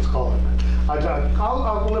opponents call it.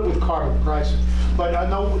 I'll live with carbon pricing. But I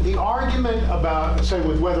know the argument about, say,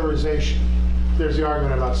 with weatherization, there's the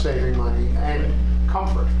argument about saving money and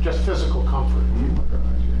comfort, just physical comfort.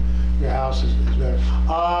 Your house is better.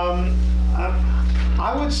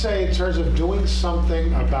 I would say in terms of doing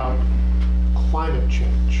something about climate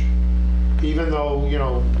change, even though,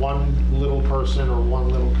 one little person or one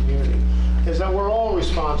little community, is that we're all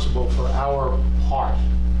responsible for our part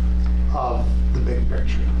of the big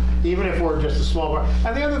picture, even if we're just a small part.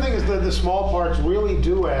 And the other thing is that the small parts really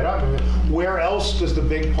do add up. Where else does the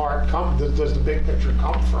big part come, does the big picture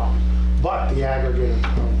come from, but the aggregate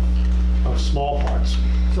of small parts?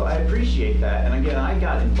 So I appreciate that, and again, I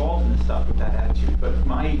got involved in this stuff with that attitude, but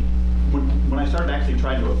when I started actually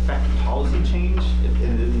trying to affect policy change,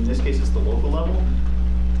 in this case it's the local level,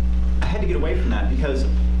 I had to get away from that because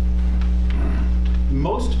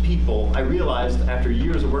most people, I realized after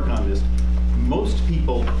years of working on this, most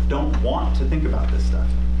people don't want to think about this stuff,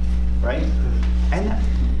 right? And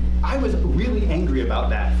I was really angry about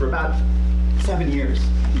that for about 7 years,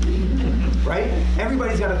 right?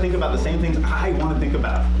 Everybody's got to think about the same things I want to think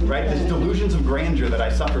about, right? These delusions of grandeur that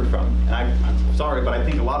I suffered from, and I'm sorry, but I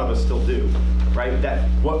think a lot of us still do, right? That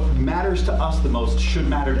what matters to us the most should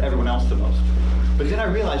matter to everyone else the most. But then I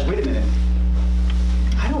realized, wait a minute,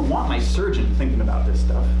 I don't want my surgeon thinking about this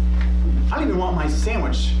stuff. I don't even want my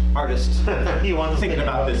sandwich artist thinking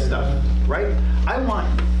about this stuff, right? I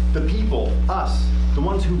want the people, us, the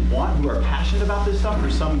ones who are passionate about this stuff for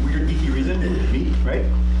some weird, geeky reason, me, right?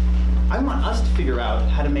 I want us to figure out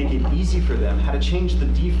how to make it easy for them, how to change the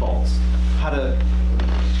defaults, how to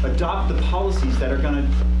adopt the policies that are going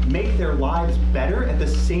to make their lives better at the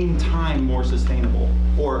same time more sustainable.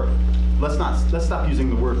 Or let's stop using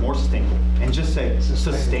the word more sustainable and just say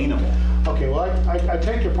sustainable. Okay, well, I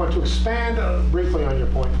take your point. To expand briefly on your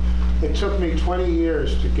point, it took me 20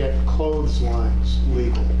 years to get clotheslines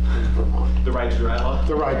legal in Vermont. The right to dry law?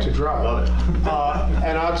 The right to dry. Love it.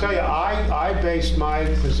 And I'll tell you, I based my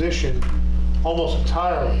position almost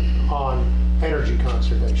entirely on energy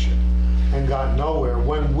conservation and got nowhere.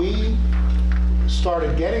 When we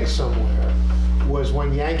started getting somewhere was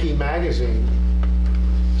when Yankee Magazine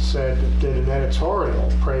did an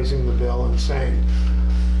editorial praising the bill and saying,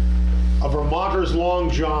 "A Vermonter's long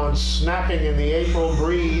johns snapping in the April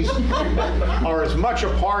breeze are as much a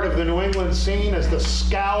part of the New England scene as the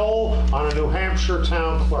scowl on a New Hampshire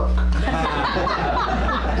town clerk."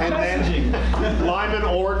 And then Lyman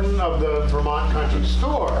Orton of the Vermont Country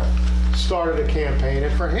Store started a campaign,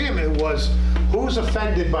 and for him it was, who's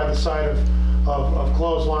offended by the sight of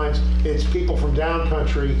clotheslines? It's people from down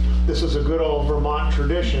country. This is a good old Vermont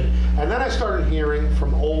tradition. And then I started hearing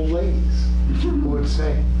from old ladies who would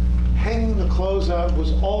say, hanging the clothes out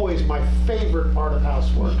was always my favorite part of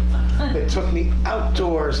housework. It took me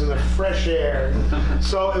outdoors in the fresh air.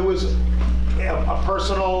 So it was a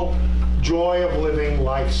personal joy of living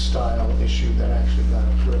lifestyle issue that actually got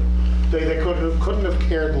them through. They couldn't have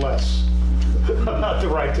cared less about the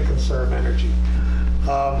right to conserve energy.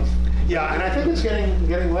 Yeah, and I think it's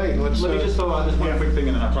getting late. Let me just throw out this one quick thing,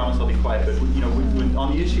 and then I promise I'll be quiet. But when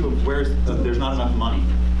on the issue of there's not enough money,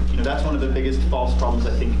 that's one of the biggest false problems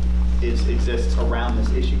I think exists around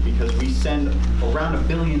this issue, because we send around $1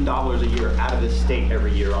 billion a year out of this state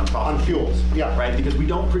every year on fuels. Yeah. Right? Because we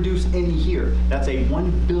don't produce any here. That's a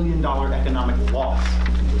 $1 billion economic loss.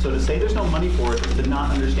 So to say there's no money for it is to not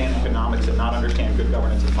understand economics and not understand good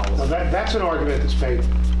governance and policy. Well, that's an argument that's made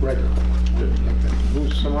regularly.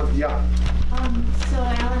 Someone? Yeah. So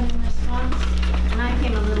Alan, in response, and I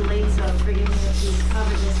came a little late, so forgive me if you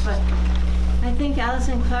covered this, but I think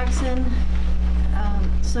Allison Clarkson,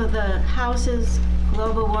 so the House's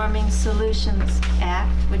Global Warming Solutions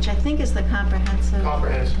Act, which I think is the comprehensive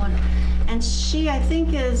one, and she, I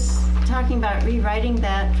think, is talking about rewriting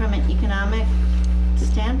that from an economic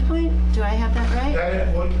standpoint. Do I have that right?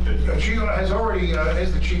 She has already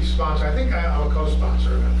is the chief sponsor. I think I'm a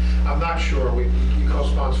co-sponsor. I'm not sure. We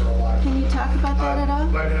co-sponsor a lot. Can you talk about that at all?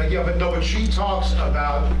 But she talks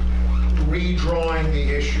about redrawing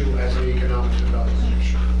the issue as an economic development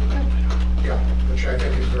issue. Yeah, which I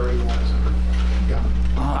think is very wise. Yeah.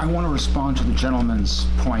 I want to respond to the gentleman's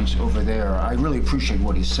point over there. I really appreciate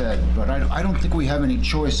what he said, but I don't think we have any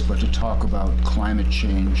choice but to talk about climate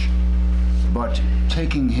change. But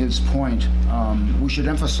taking his point, we should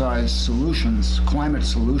emphasize solutions, climate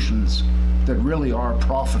solutions, that really are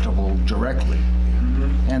profitable directly.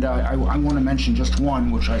 Mm-hmm. And I want to mention just one,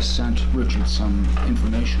 which I sent Richard some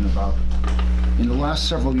information about. In the last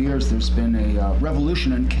several years, there's been a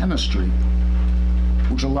revolution in chemistry,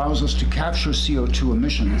 which allows us to capture CO2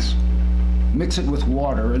 emissions, mix it with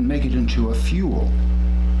water, and make it into a fuel.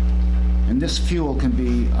 And this fuel can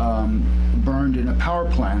be burned in a power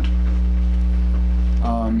plant,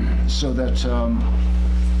 so that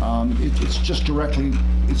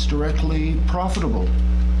it's directly profitable.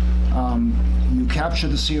 You capture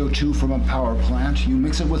the CO2 from a power plant, you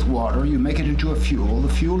mix it with water, you make it into a fuel. The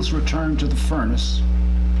fuel is returned to the furnace,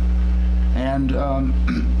 and the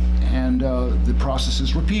process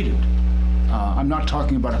is repeated. I'm not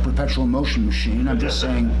talking about a perpetual motion machine. I'm just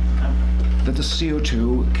saying that the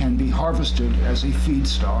CO2 can be harvested as a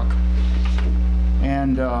feedstock,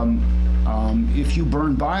 and if you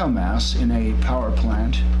burn biomass in a power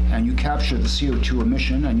plant and you capture the CO2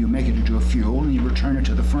 emission and you make it into a fuel and you return it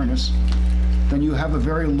to the furnace, then you have a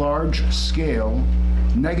very large-scale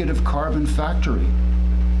negative carbon factory,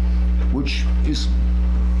 which is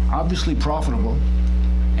obviously profitable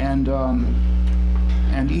and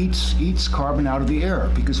eats carbon out of the air.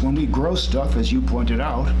 Because when we grow stuff, as you pointed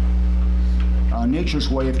out, nature's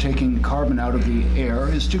way of taking carbon out of the air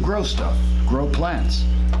is to grow stuff, grow plants.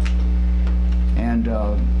 And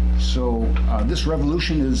so this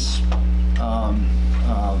revolution is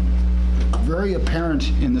very apparent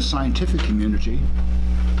in the scientific community,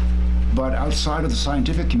 but outside of the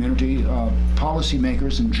scientific community,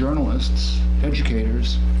 policymakers and journalists,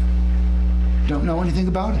 educators, don't know anything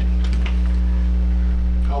about it.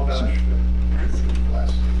 How about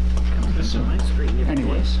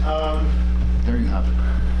anyways, there you have it.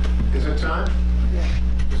 Is it time? Yeah.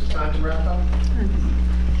 Is it time to wrap up?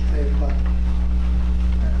 8 o'clock.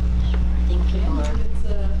 It's a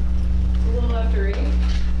little after 8.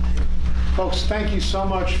 Folks, thank you so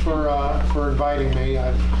much for inviting me.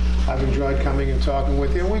 I've enjoyed coming and talking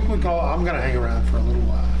with you. I'm going to hang around for a little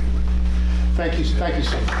while anyway. Thank you so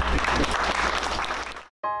much.